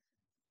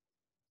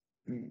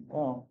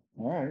Oh,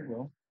 alright,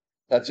 well,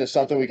 that's just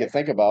something we could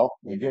think about.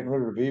 you're getting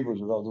rid of the beavers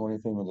without doing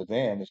anything with the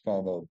dam is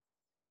kind of.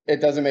 It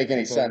doesn't make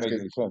any It doesn't sense. make 'Cause-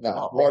 any sense.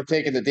 no, or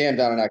taking the dam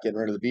down and not getting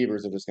rid of the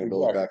beavers, they're just gonna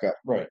build it back up.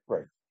 Right,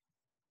 right.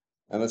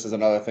 And this is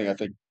another thing I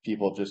think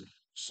people have just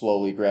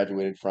slowly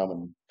graduated from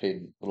and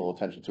paid little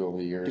attention to over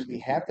the years. Do we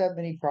have that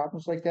many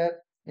problems like that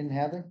in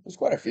Hadley? There's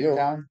quite a few.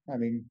 Town? I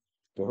mean,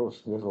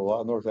 There's a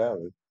lot North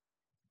Hadley.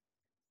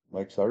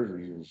 Like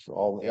surgeries is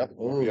all, Yep.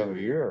 every other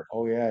year,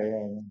 oh, yeah.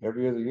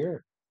 every other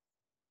year.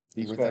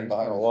 He Even spent a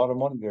behind lot of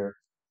money there.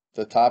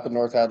 the top of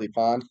North Hadley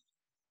Pond,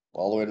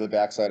 all the way to the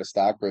backside of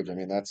Stockbridge. I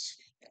mean, that's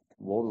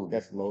Loaded with-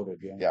 That's loaded,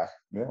 yeah. yeah.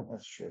 Yeah,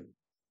 That's true.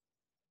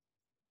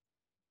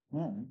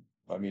 Hmm.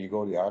 I mean, you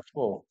go to the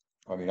Oxbow,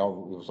 I mean, it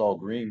was all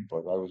green, but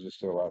I was just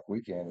there last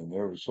weekend and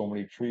there were so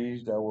many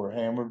trees that were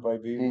hammered by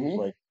beavers, Mhm.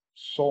 like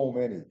so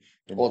many.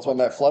 And Well, it's when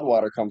that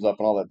floodwater comes up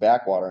and all that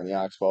backwater in the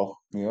Oxbow.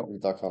 Yeah, We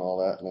duck on all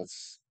that, and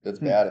it's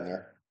Hmm. bad in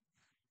there.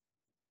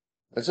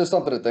 It's just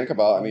something to think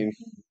about. I mean,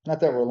 Not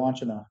that we're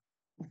launching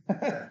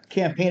a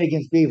campaign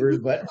against beavers,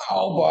 but.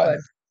 oh,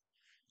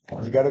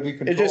 but you gotta be it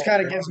controlled. just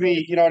kind of gives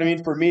me, you know what I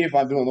mean? For me, if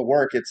I'm doing the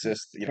work, it's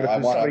just, you know, But if I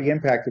there's want somebody to,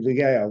 impacted,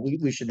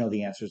 we should know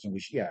the answers and we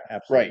should, yeah,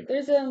 absolutely. right.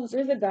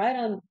 There's a guide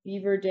on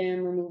beaver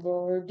dam removal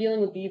or dealing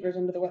with beavers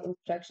under the Wetlands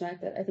Protection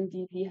Act that I think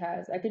DP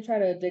has. I could try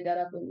to dig that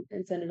up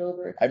and send it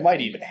over. I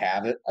might even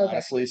have it, Okay.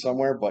 honestly,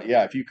 somewhere, but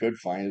yeah, if you could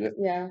find it.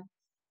 Yeah,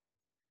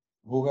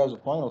 Who has a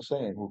final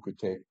say in who could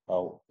take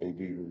out a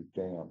beaver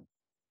dam?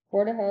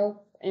 Board of Health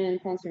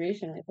and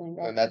Conservation, I think.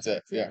 And that's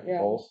it. Yeah. Yeah.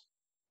 Both?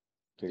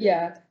 Take-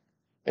 Yeah.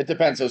 It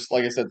depends. So,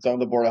 like I said, some of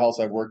the Board of Health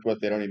I've worked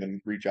with, they don't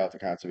even reach out to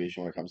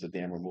conservation when it comes to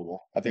dam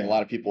removal. I think a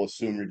lot of people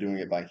assume you're doing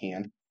it by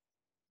hand.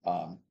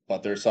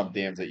 But there's some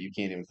dams that you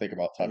can't even think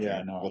about touching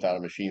Yeah, no. without a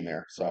machine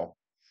there. So,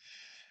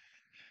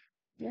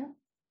 Yeah.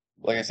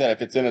 like I said,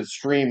 if it's in a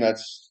stream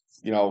that's,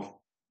 you know,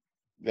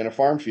 in a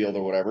farm field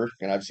or whatever,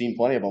 and I've seen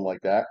plenty of them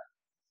like that,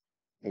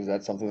 is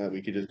that something that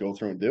we could just go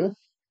through and do?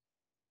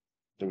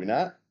 Do we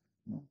not?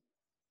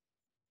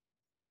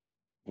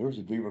 There's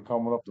a beaver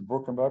coming up the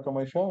brook and back on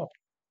my shop.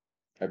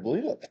 I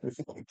believe it.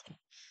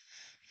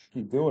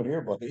 Keep doing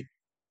here, buddy.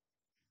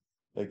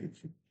 Like,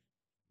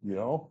 you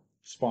know?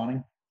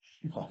 Spawning.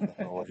 I don't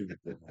know what he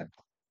did.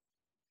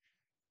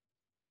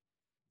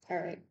 All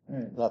right.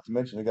 Not to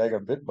mention the guy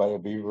got bit by a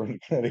beaver in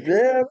Connecticut.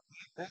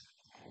 Yeah.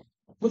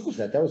 What was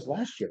that? That was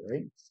last year,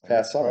 right?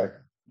 Past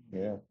summer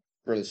Yeah.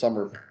 or the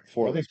summer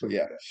before this, but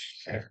yeah.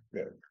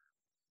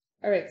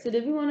 All right. So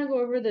did we want to go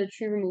over the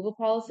tree removal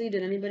policy?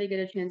 Did anybody get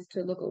a chance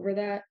to look over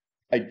that?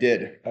 I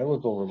did. I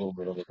looked over a little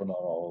bit of it, but not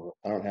all of it.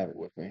 I don't have it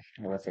with me.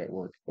 I left it at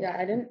work. but- Yeah,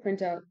 I didn't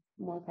print out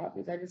more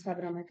copies. I just have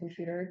it on my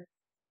computer.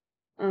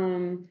 We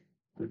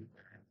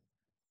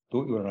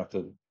don't have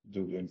to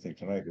do anything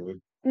tonight, do we?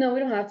 No, we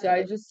don't have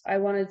to. I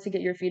wanted to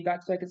get your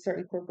feedback so I could start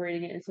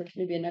incorporating it into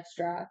maybe a next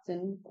draft.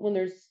 And when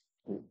there's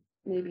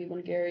maybe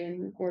when Gary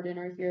and Gordon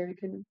are here, we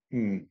can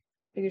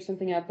figure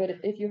something out. But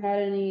if you had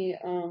any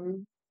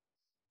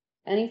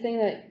anything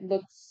that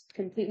looks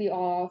completely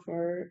off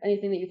or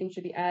anything that you think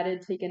should be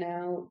added, taken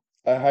out.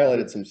 I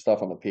highlighted some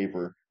stuff on the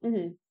paper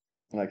Mm-hmm.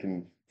 and I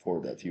can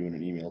forward that to you in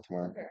an email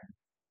tomorrow.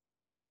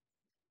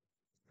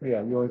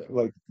 Yeah, you know,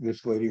 like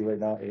this lady right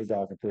now is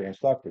talking to her in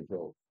Stockbridge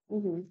Road.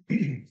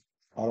 Mhm.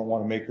 I don't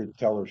wanna make her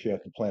tell her she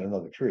has to plant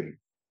another tree.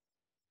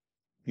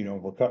 You know,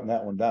 we're cutting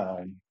that one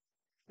down,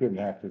 shouldn't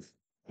have to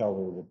tell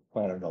her to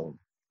plant another,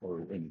 or,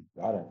 and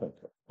I don't think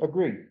so.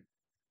 Agreed.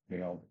 You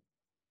know,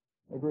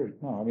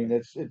 agreed. No, I mean,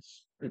 it's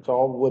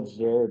all woods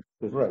there.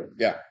 Right.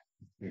 Yeah,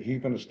 You're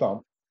heaping a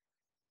stump,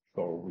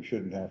 so we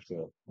shouldn't have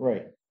to.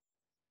 Right.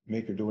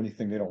 Make her do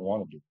anything they don't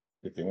wanna do.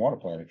 If they wanna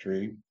plant a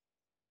tree,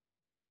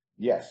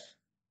 yes,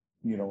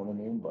 you know what I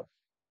mean, but,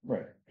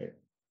 right.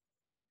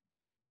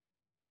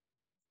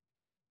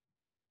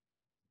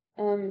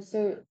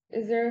 So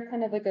is there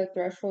kind of like a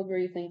threshold where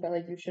you think that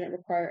like you shouldn't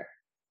require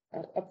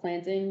a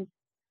planting?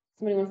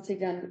 Somebody wants to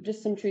take down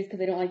just some trees because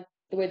they don't like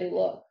the way they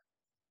look.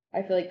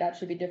 I feel like that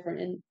should be different.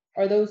 And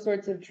are those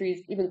sorts of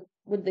trees even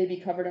would they be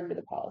covered under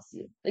the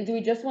policy? Like, do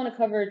we just want to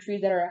cover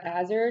trees that are a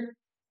hazard?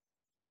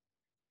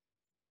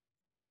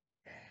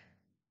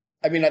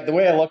 I mean, the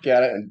way I look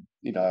at it, and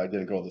you know, I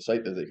didn't go to the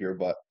site visit here,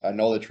 but I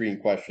know the tree in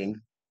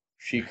question.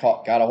 She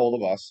got a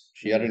hold of us.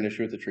 She had an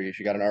issue with the tree.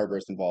 She got an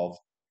arborist involved.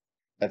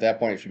 At that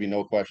point, it should be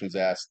no questions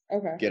asked.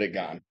 Okay. Get it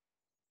gone.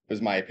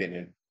 Is my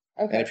opinion.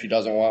 And Okay. if she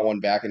doesn't want one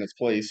back in its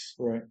place,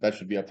 Right. that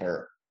should be up to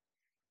her.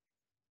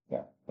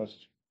 Yeah,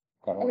 that's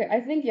kind of. Okay.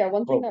 I think yeah.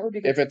 One thing Well, that would be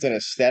good. If it's an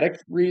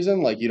aesthetic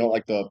reason, like you don't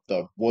like the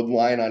wood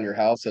line on your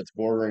house that's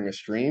bordering a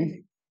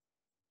stream,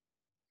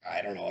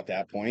 I don't know at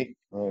that point.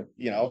 Right.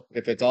 You know,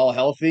 if it's all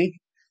healthy,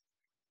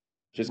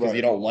 just because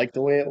you Right. don't like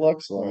the way it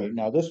looks, well, Right,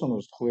 now this one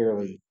was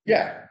clearly,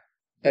 yeah.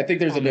 I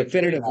think there's a Common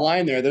definitive trade-off.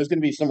 line there. There's going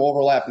to be some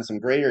overlap and some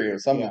gray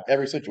areas. Yeah.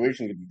 Every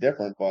situation could be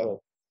different, but Right.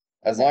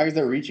 as long as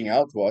they're reaching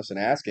out to us and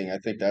asking, I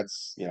think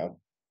that's, you know,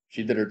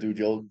 she did her due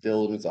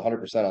diligence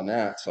 100% on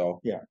that.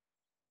 So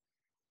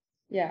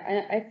Yeah,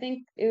 and I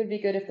think it would be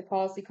good if the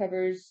policy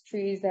covers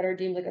trees that are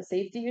deemed like a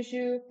safety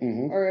issue,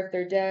 mhm. or if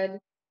they're dead.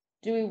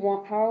 Do we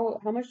want how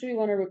much do we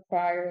want to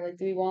require? Like,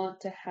 do we want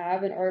to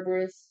have an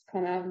arborist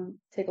come out and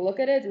take a look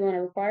at it? Do we want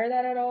to require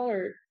that at all,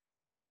 or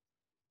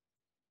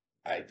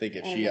I think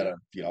if I don't she had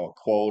know. a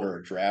quote or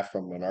a draft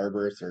from an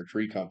arborist or a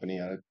tree company,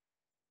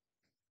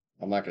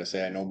 I'm not going to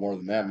say I know more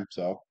than them.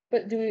 So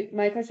But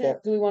my question is,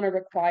 do we want to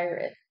require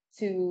it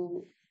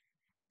to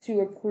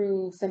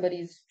approve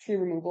somebody's tree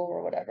removal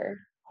or whatever?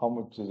 How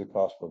much does it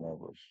cost for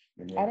members?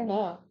 I don't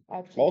know,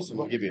 actually. most of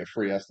them will give you a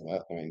free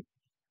estimate. I mean,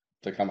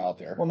 to come out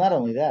there. well, not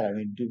only that, I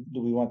mean,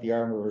 do we want the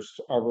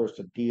arborist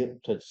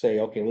to say,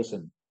 okay,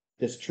 listen,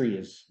 this tree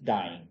is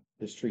dying,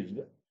 this tree,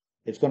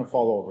 it's gonna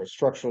fall over, it's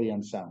structurally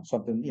unsound,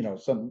 something, you know,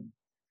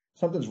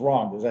 something's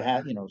wrong,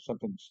 there's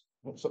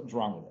something's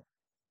wrong with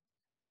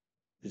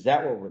it. Is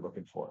that what we're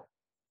looking for?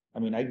 I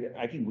mean,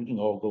 we can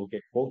all go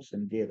get quotes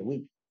any day of the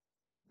week.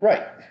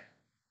 Right.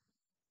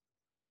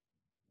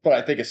 But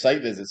I think a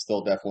site visit is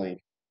still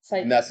definitely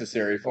Site.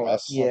 necessary for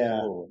us. Yeah,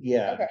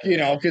 yeah. Okay. You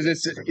know, because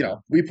it's, you know,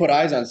 we put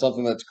eyes on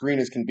something that's green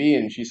as can be,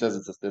 and she says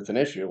it's an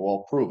issue.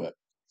 Well, prove it.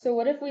 So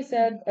what if we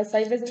said a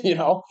site visit? You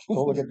know,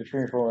 Go look at the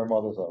tree from my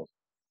mother's house.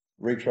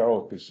 Ray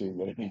Charles could see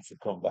that it needs to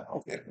come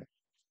down.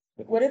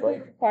 What if we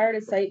Right. required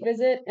a site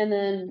visit and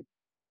then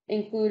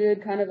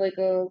included kind of like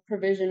a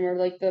provision where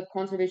like the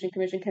Conservation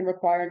Commission can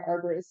require an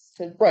arborist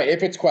to right?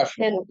 If it's handle,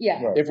 questionable,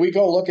 yeah. Right. if we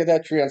go look at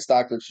that tree on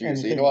Stockbridge Street, and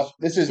And say, you know what,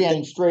 this is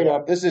standing straight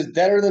up, this is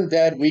deader than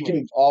dead. We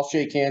can all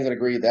shake hands and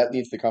agree that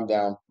needs to come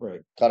down. right,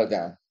 Cut it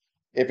down.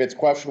 If it's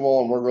questionable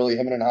and we're really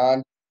hemming and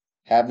hawing,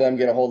 have them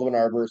get a hold of an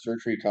arborist or a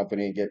tree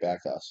company and get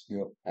back to us.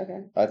 Yep. Okay.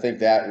 I think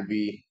that would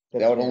be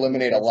That's that would fair.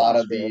 eliminate a That lot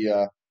sounds of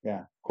the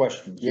yeah,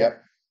 questions.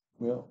 yep.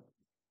 Yeah.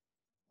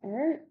 All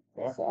right.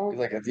 Yeah. So I'll- 'Cause,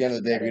 like at the end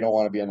of the day, we don't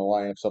want to be on the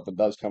line if something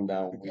does come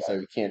down. We say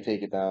we can't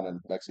take it down, and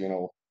next thing you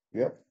know,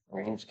 Yep.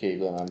 roof's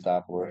caved in on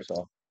top of her.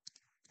 So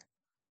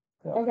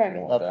we Okay.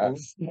 don't want that.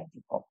 Absolutely.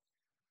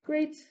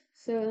 Great.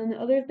 So then the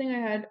other thing I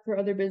had for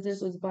other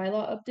business was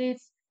bylaw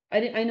updates.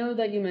 I know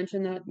that you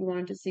mentioned that you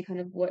wanted to see kind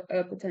of what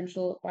a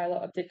potential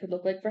bylaw update could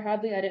look like for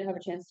Hadley. I didn't have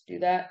a chance to do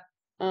that.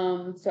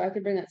 So I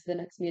could bring that to the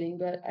next meeting,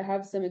 but I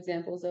have some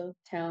examples of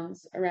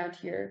towns around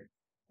here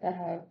that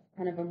have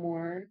kind of a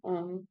more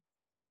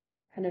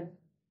kind of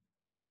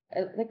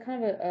like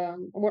kind of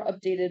a more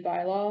updated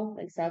bylaw,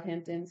 like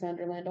Southampton,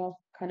 Sunderland, all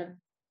kind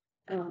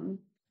of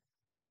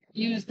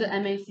use the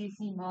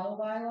MACC model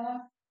bylaw.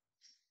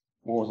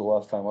 When was the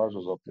last time ours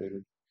was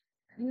updated?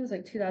 I think it was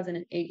like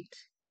 2008.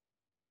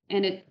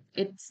 And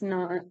it's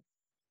not,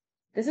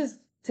 this is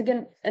to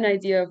get an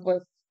idea of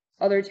what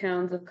other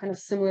towns of kind of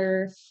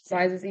similar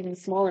sizes, even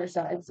smaller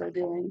sizes, are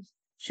doing.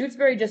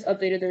 Shutesbury just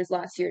updated theirs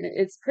last year, and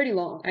it's pretty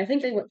long. I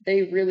think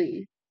they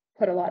really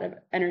put a lot of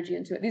energy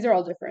into it. These are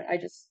all different. I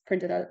just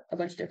printed out a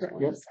bunch of different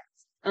ones.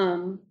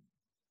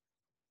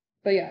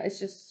 But yeah, it's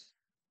just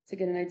to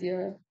get an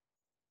idea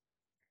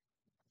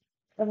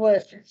of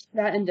what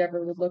that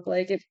endeavor would look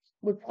like. It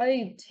would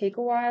probably take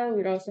a while.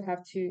 We'd also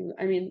have to,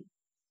 I mean,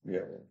 Yeah.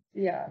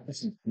 yeah,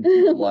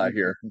 A lot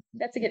here.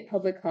 got to get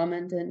public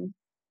comment and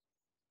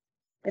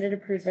get it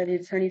approved by the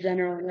Attorney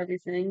General and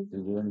everything.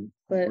 Is there any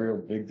But real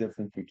big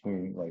difference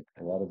between like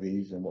a lot of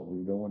these and what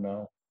we're doing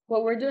now?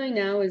 what we're doing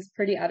now is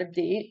pretty out of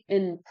date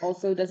and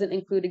also doesn't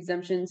include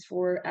exemptions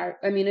for,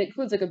 I mean, it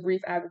includes like a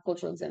brief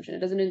agricultural exemption. It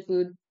doesn't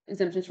include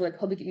exemptions for like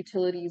public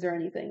utilities or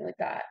anything like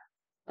that.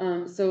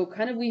 So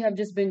kind of we have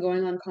just been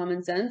going on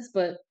common sense,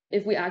 but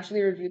if we actually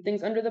reviewed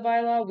things under the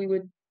bylaw, we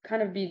would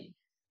kind of be,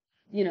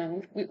 you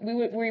know,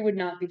 we would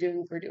not be doing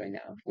what we're doing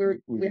now.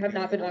 We have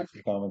not been,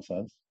 Common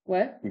sense.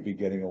 what? We'd be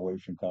getting away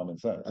from common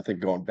sense. I think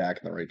going back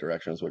in the right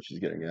direction is what she's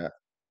getting at.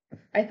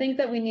 I think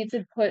that we need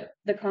to put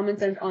the common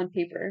sense on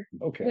paper.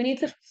 We Okay. need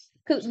to,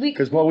 cause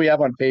Because what we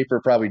have on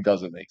paper probably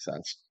doesn't make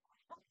sense.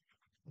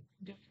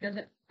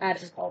 doesn't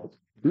add it all.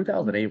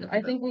 2008.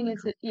 I think we need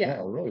to, yeah.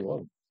 it really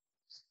was.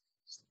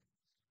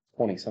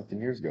 20 something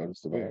years ago,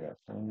 just about. Yeah.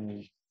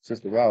 It's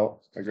just about.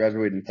 I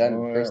graduated in 10,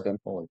 Oh, yeah. Princeton,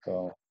 Holy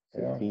cow.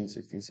 Yeah, 15,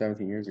 16,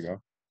 17 years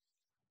ago.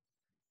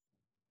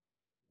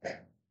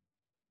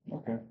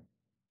 okay.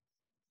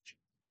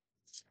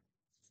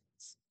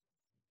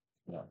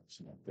 No,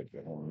 it's not think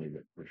that won't read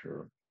it for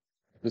sure.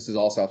 This is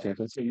all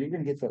Southampton. So you were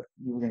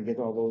gonna get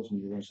all those and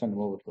you're gonna send them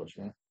over to us,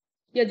 right?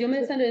 Yeah, do you want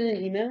me to send it in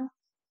an email?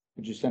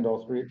 Would you send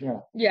all three? Yeah.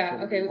 Yeah,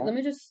 Sure, okay, yeah. let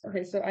me just,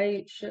 okay, so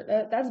I should,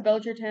 that's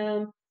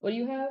Belchertown. What do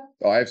you have?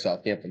 Oh, I have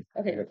Southampton.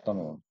 I Okay, got some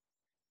of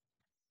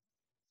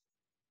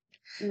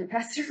them.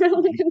 pass it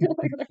around.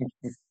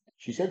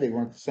 She said they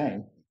weren't the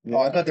same. Oh,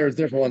 I thought there was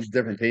different ones,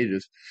 different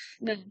pages.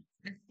 No,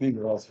 These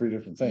are all three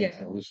different things, Yeah.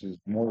 so this is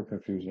more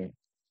confusing.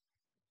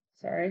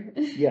 sorry.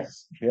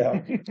 Yes.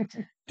 Yeah.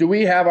 Do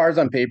we have ours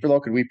on paper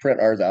though? Could we print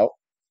ours out?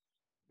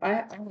 I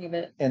have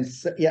it. And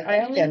yeah,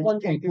 I only have and one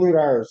paper. include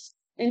ours.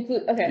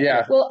 Include, okay.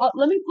 Yeah. Well,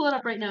 let me pull it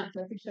up right now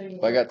so I can show you.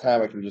 If I got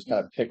time, I can just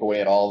kind of pick away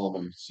at all of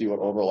them and see what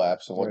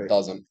overlaps and what Right.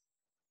 doesn't.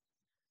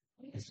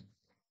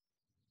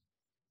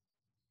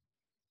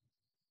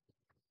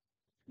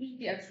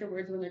 The extra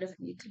words when there doesn't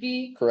need to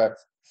be. Correct.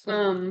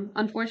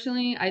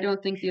 Unfortunately, I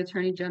don't think the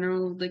Attorney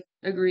General would like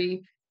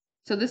agree.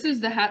 So this is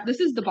this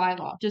is the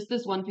bylaw. Just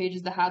this one page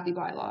is the Hadley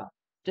bylaw.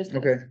 Just this.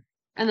 Okay.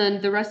 And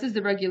then the rest is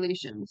the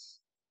regulations.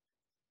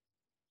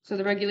 So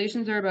the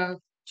regulations are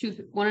about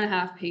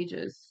 1.5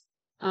 pages.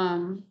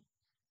 And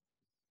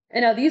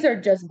now these are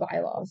just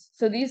bylaws.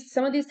 So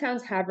some of these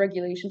towns have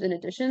regulations in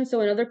addition. So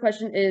another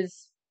question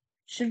is,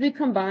 should we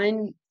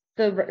combine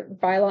the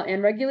bylaw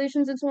and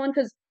regulations into one?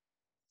 Because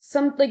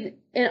some, like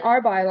in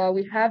our bylaw,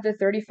 we have the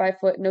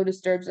 35-foot no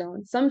disturb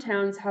zone. Some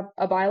towns have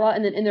a bylaw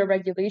and then in their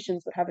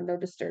regulations would have a no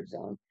disturb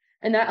zone.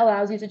 And that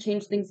allows you to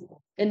change things,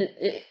 and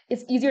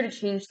it's easier to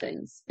change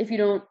things if you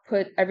don't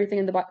put everything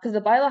in the bylaw, because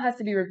the bylaw has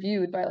to be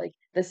reviewed by like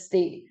the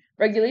state.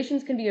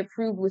 Regulations can be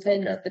approved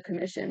within Okay. the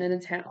commission in a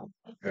town.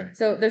 Okay.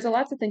 So there's a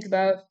lot to think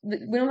about. We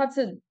don't have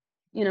to,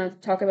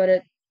 talk about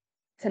it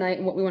tonight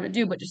and what we want to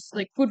do, but just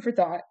like food for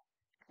thought.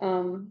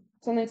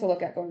 Something to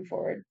look at going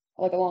forward,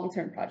 like a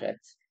long-term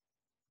project.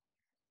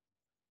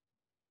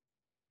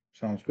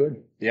 Sounds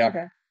good. Yeah.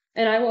 Okay.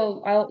 And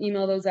I'll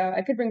email those out.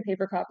 I could bring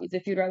paper copies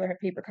if you'd rather have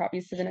paper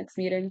copies to the next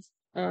meetings.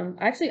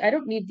 Actually, I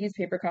don't need these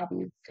paper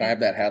copies. Can I have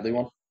that Hadley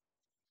one?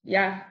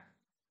 Yeah.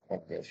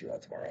 I'll go through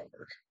that tomorrow at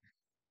work.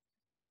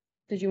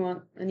 Did you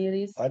want any of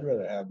these? I'd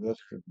rather have this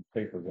for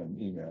paper than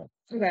email.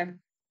 Okay.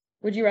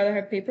 Would you rather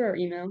have paper or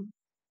email?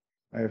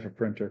 I have a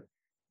printer.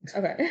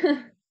 Okay.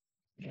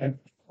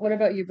 What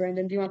about you,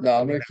 Brandon? Do you want? No,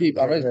 I'm gonna pick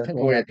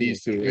away at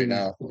these two right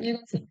now. You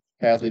want to-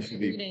 Hadley should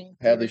be reading.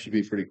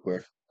 pretty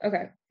quick.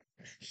 Okay.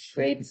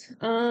 Great.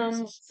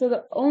 So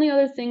the only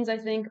other things I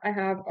think I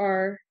have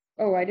are,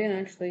 oh, I didn't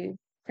actually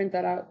print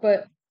that out,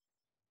 but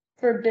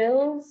for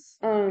bills,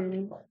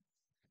 I'm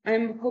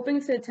hoping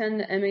to attend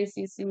the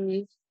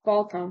MACC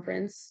fall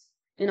conference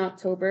in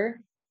October.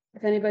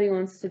 If anybody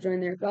wants to join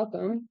there,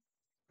 welcome.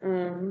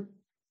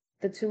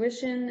 The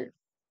tuition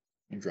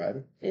You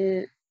driving?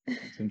 is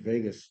It's in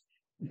Vegas.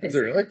 Is it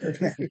really?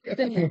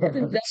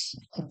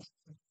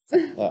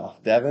 Oh,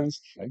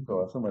 Devon's? I can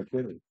go, that's my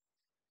kid.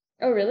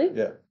 Oh, really?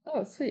 Yeah.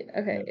 Oh, sweet.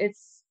 Okay, Yeah.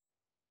 it's,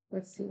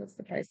 let's see, what's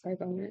the price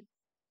tag on it?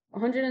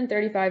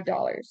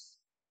 $135.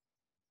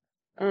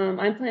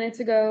 I'm planning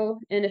to go,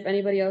 and if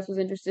anybody else was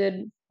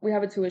interested, we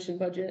have a tuition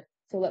budget,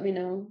 so let me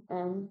know.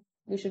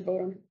 We should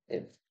vote on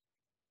if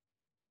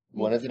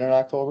When is it in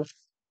October?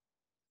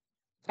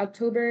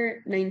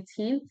 October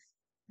 19th.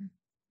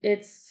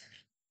 It's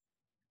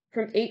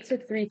from 8 to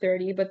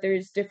 3:30, but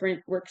there's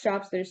different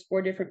workshops. There's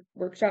 4 different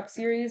workshop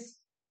series,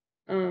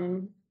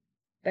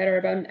 that are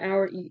about an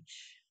hour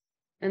each.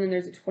 And then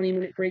there's a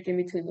 20-minute break in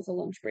between with a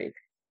lunch break.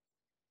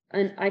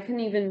 And I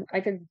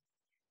could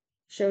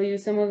show you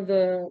some of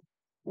the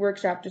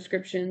workshop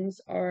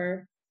descriptions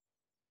are,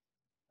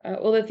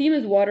 well, the theme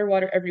is water,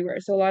 water everywhere.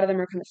 So a lot of them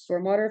are kind of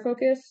stormwater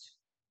focused.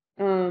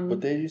 What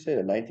day did you say?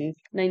 The 19th?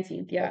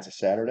 19th, yeah. That's a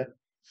Saturday?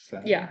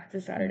 Yeah, it's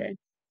a Saturday.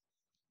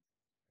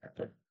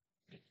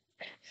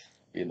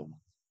 Be in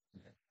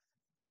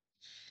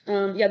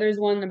the- Yeah, there's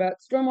one about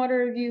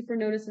stormwater review for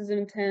notices of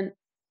intent,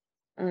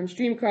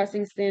 stream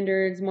crossing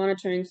standards,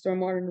 monitoring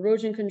stormwater and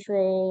erosion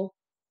control,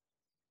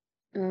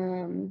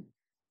 the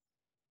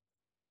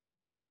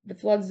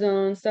flood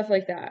zone, stuff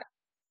like that.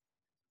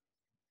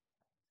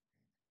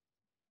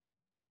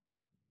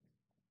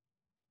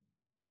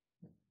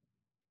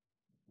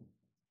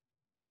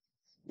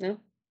 No?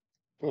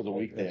 It was a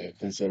weekday, I'd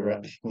consider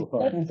it.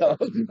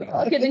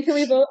 Okay, then can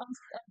we vote on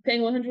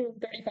paying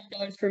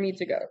 $135 for me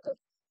to go?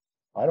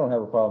 I don't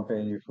have a problem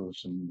paying you for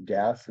some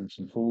gas and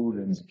some food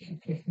and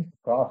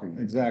coffee.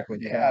 Exactly.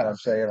 You know what I'm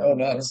saying? Oh,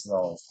 nuts.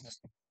 No.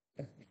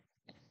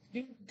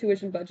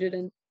 Tuition budget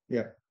and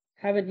Yeah,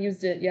 haven't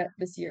used it yet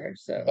this year,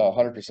 so,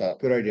 100%.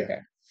 Good idea. Okay.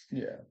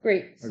 yeah.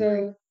 great,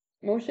 so,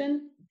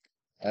 motion,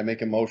 I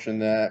make a motion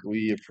that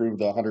we approve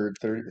the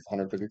 135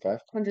 $135.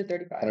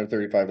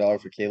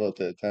 $135 for Kayla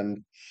to attend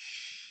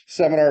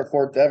seminar at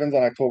Fort Devens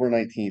on October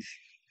 19th.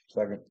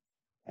 Second,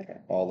 Okay,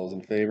 All those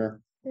in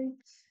favor?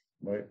 thanks.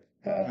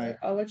 right?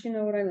 I'll let you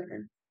know what I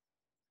learned.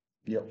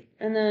 Yep.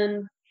 And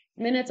then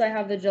minutes, I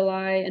have the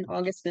July and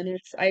August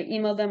minutes. I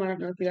emailed them. I don't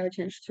know if you got a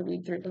chance to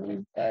read through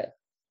them, but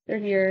they're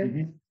here.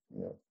 Mhm.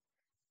 Yeah.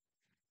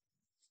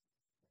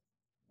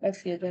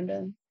 That's the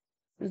agenda.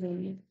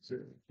 Mhm.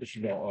 This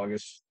is now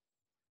August.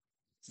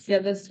 Yeah,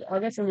 this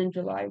August and then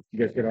July. You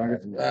guys get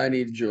August? I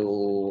need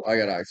Joel. I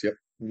got eyes. Yep.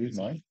 Use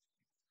mine.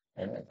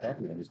 I got a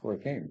copy of it before I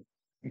came.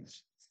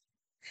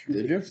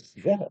 Did you?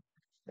 Yeah.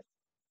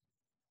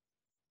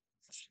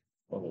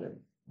 Over there.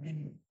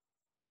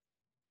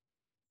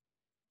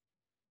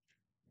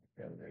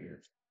 Yeah, right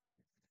here.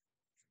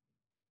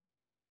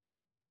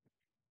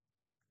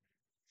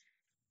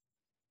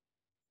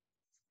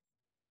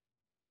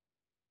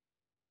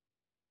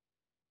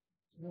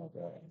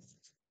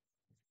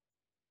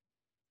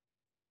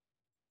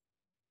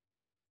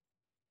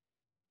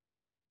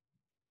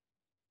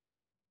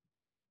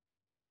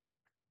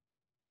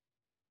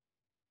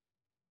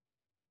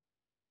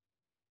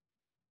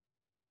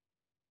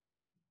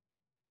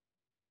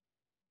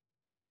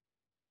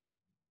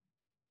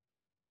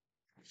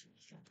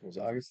 Was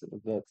August,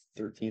 was that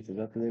 13th? Was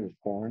that the day it was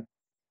pouring?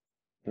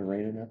 The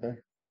raining out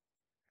there?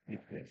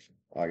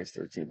 August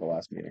 13th, the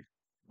last meeting.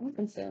 I don't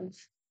think so.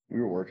 We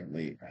were working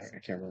late. I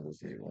can't remember what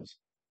day it was.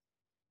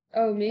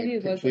 Oh, I maybe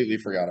it was. completely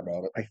forgot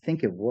about it. I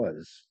think it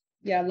was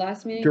Yeah,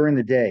 last meeting. during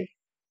the day.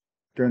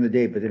 During the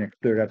day, but then it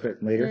cleared up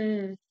it later.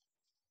 Mm,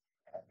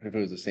 If it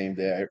was the same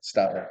day, I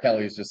stopped at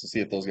Kelly's just to see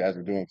if those guys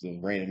were doing because it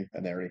was raining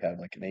and they already had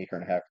like an acre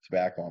and a half of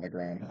tobacco on the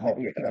ground.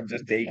 I'm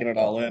just taking it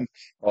all in.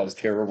 Oh, it was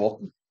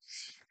terrible.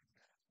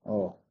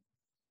 Oh,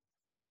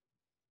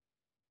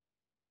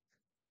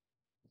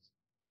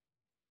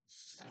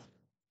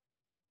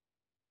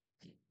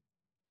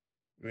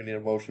 We need a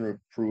motion to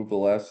approve the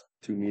last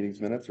two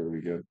meetings minutes, or are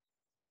we good?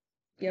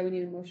 yeah, we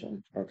need a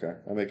motion. Okay,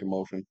 I make a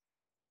motion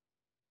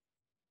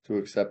to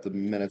accept the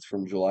minutes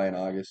from July and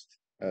August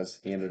as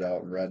handed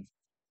out and read.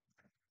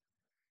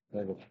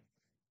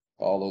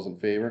 All those in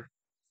favor?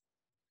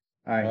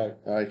 I,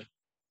 Aye.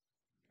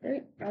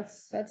 Great,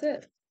 that's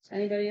it.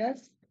 Anybody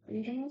else?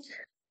 Anything else?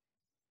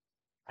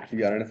 You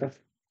got anything?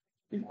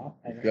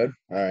 Good?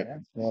 All right.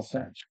 well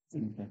said.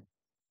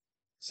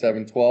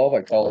 7:12,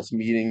 I call this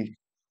meeting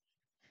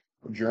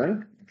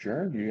adjourned?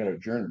 Adjourned? You got to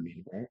adjourn the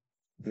meeting, right?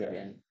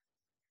 Yeah.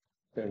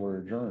 They were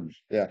adjourned.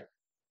 Yeah.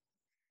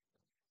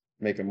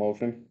 Make a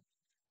motion.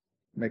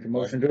 Make a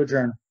motion to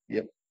adjourn.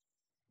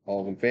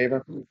 All in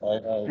favor? I,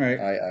 Right.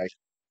 Aye, aye.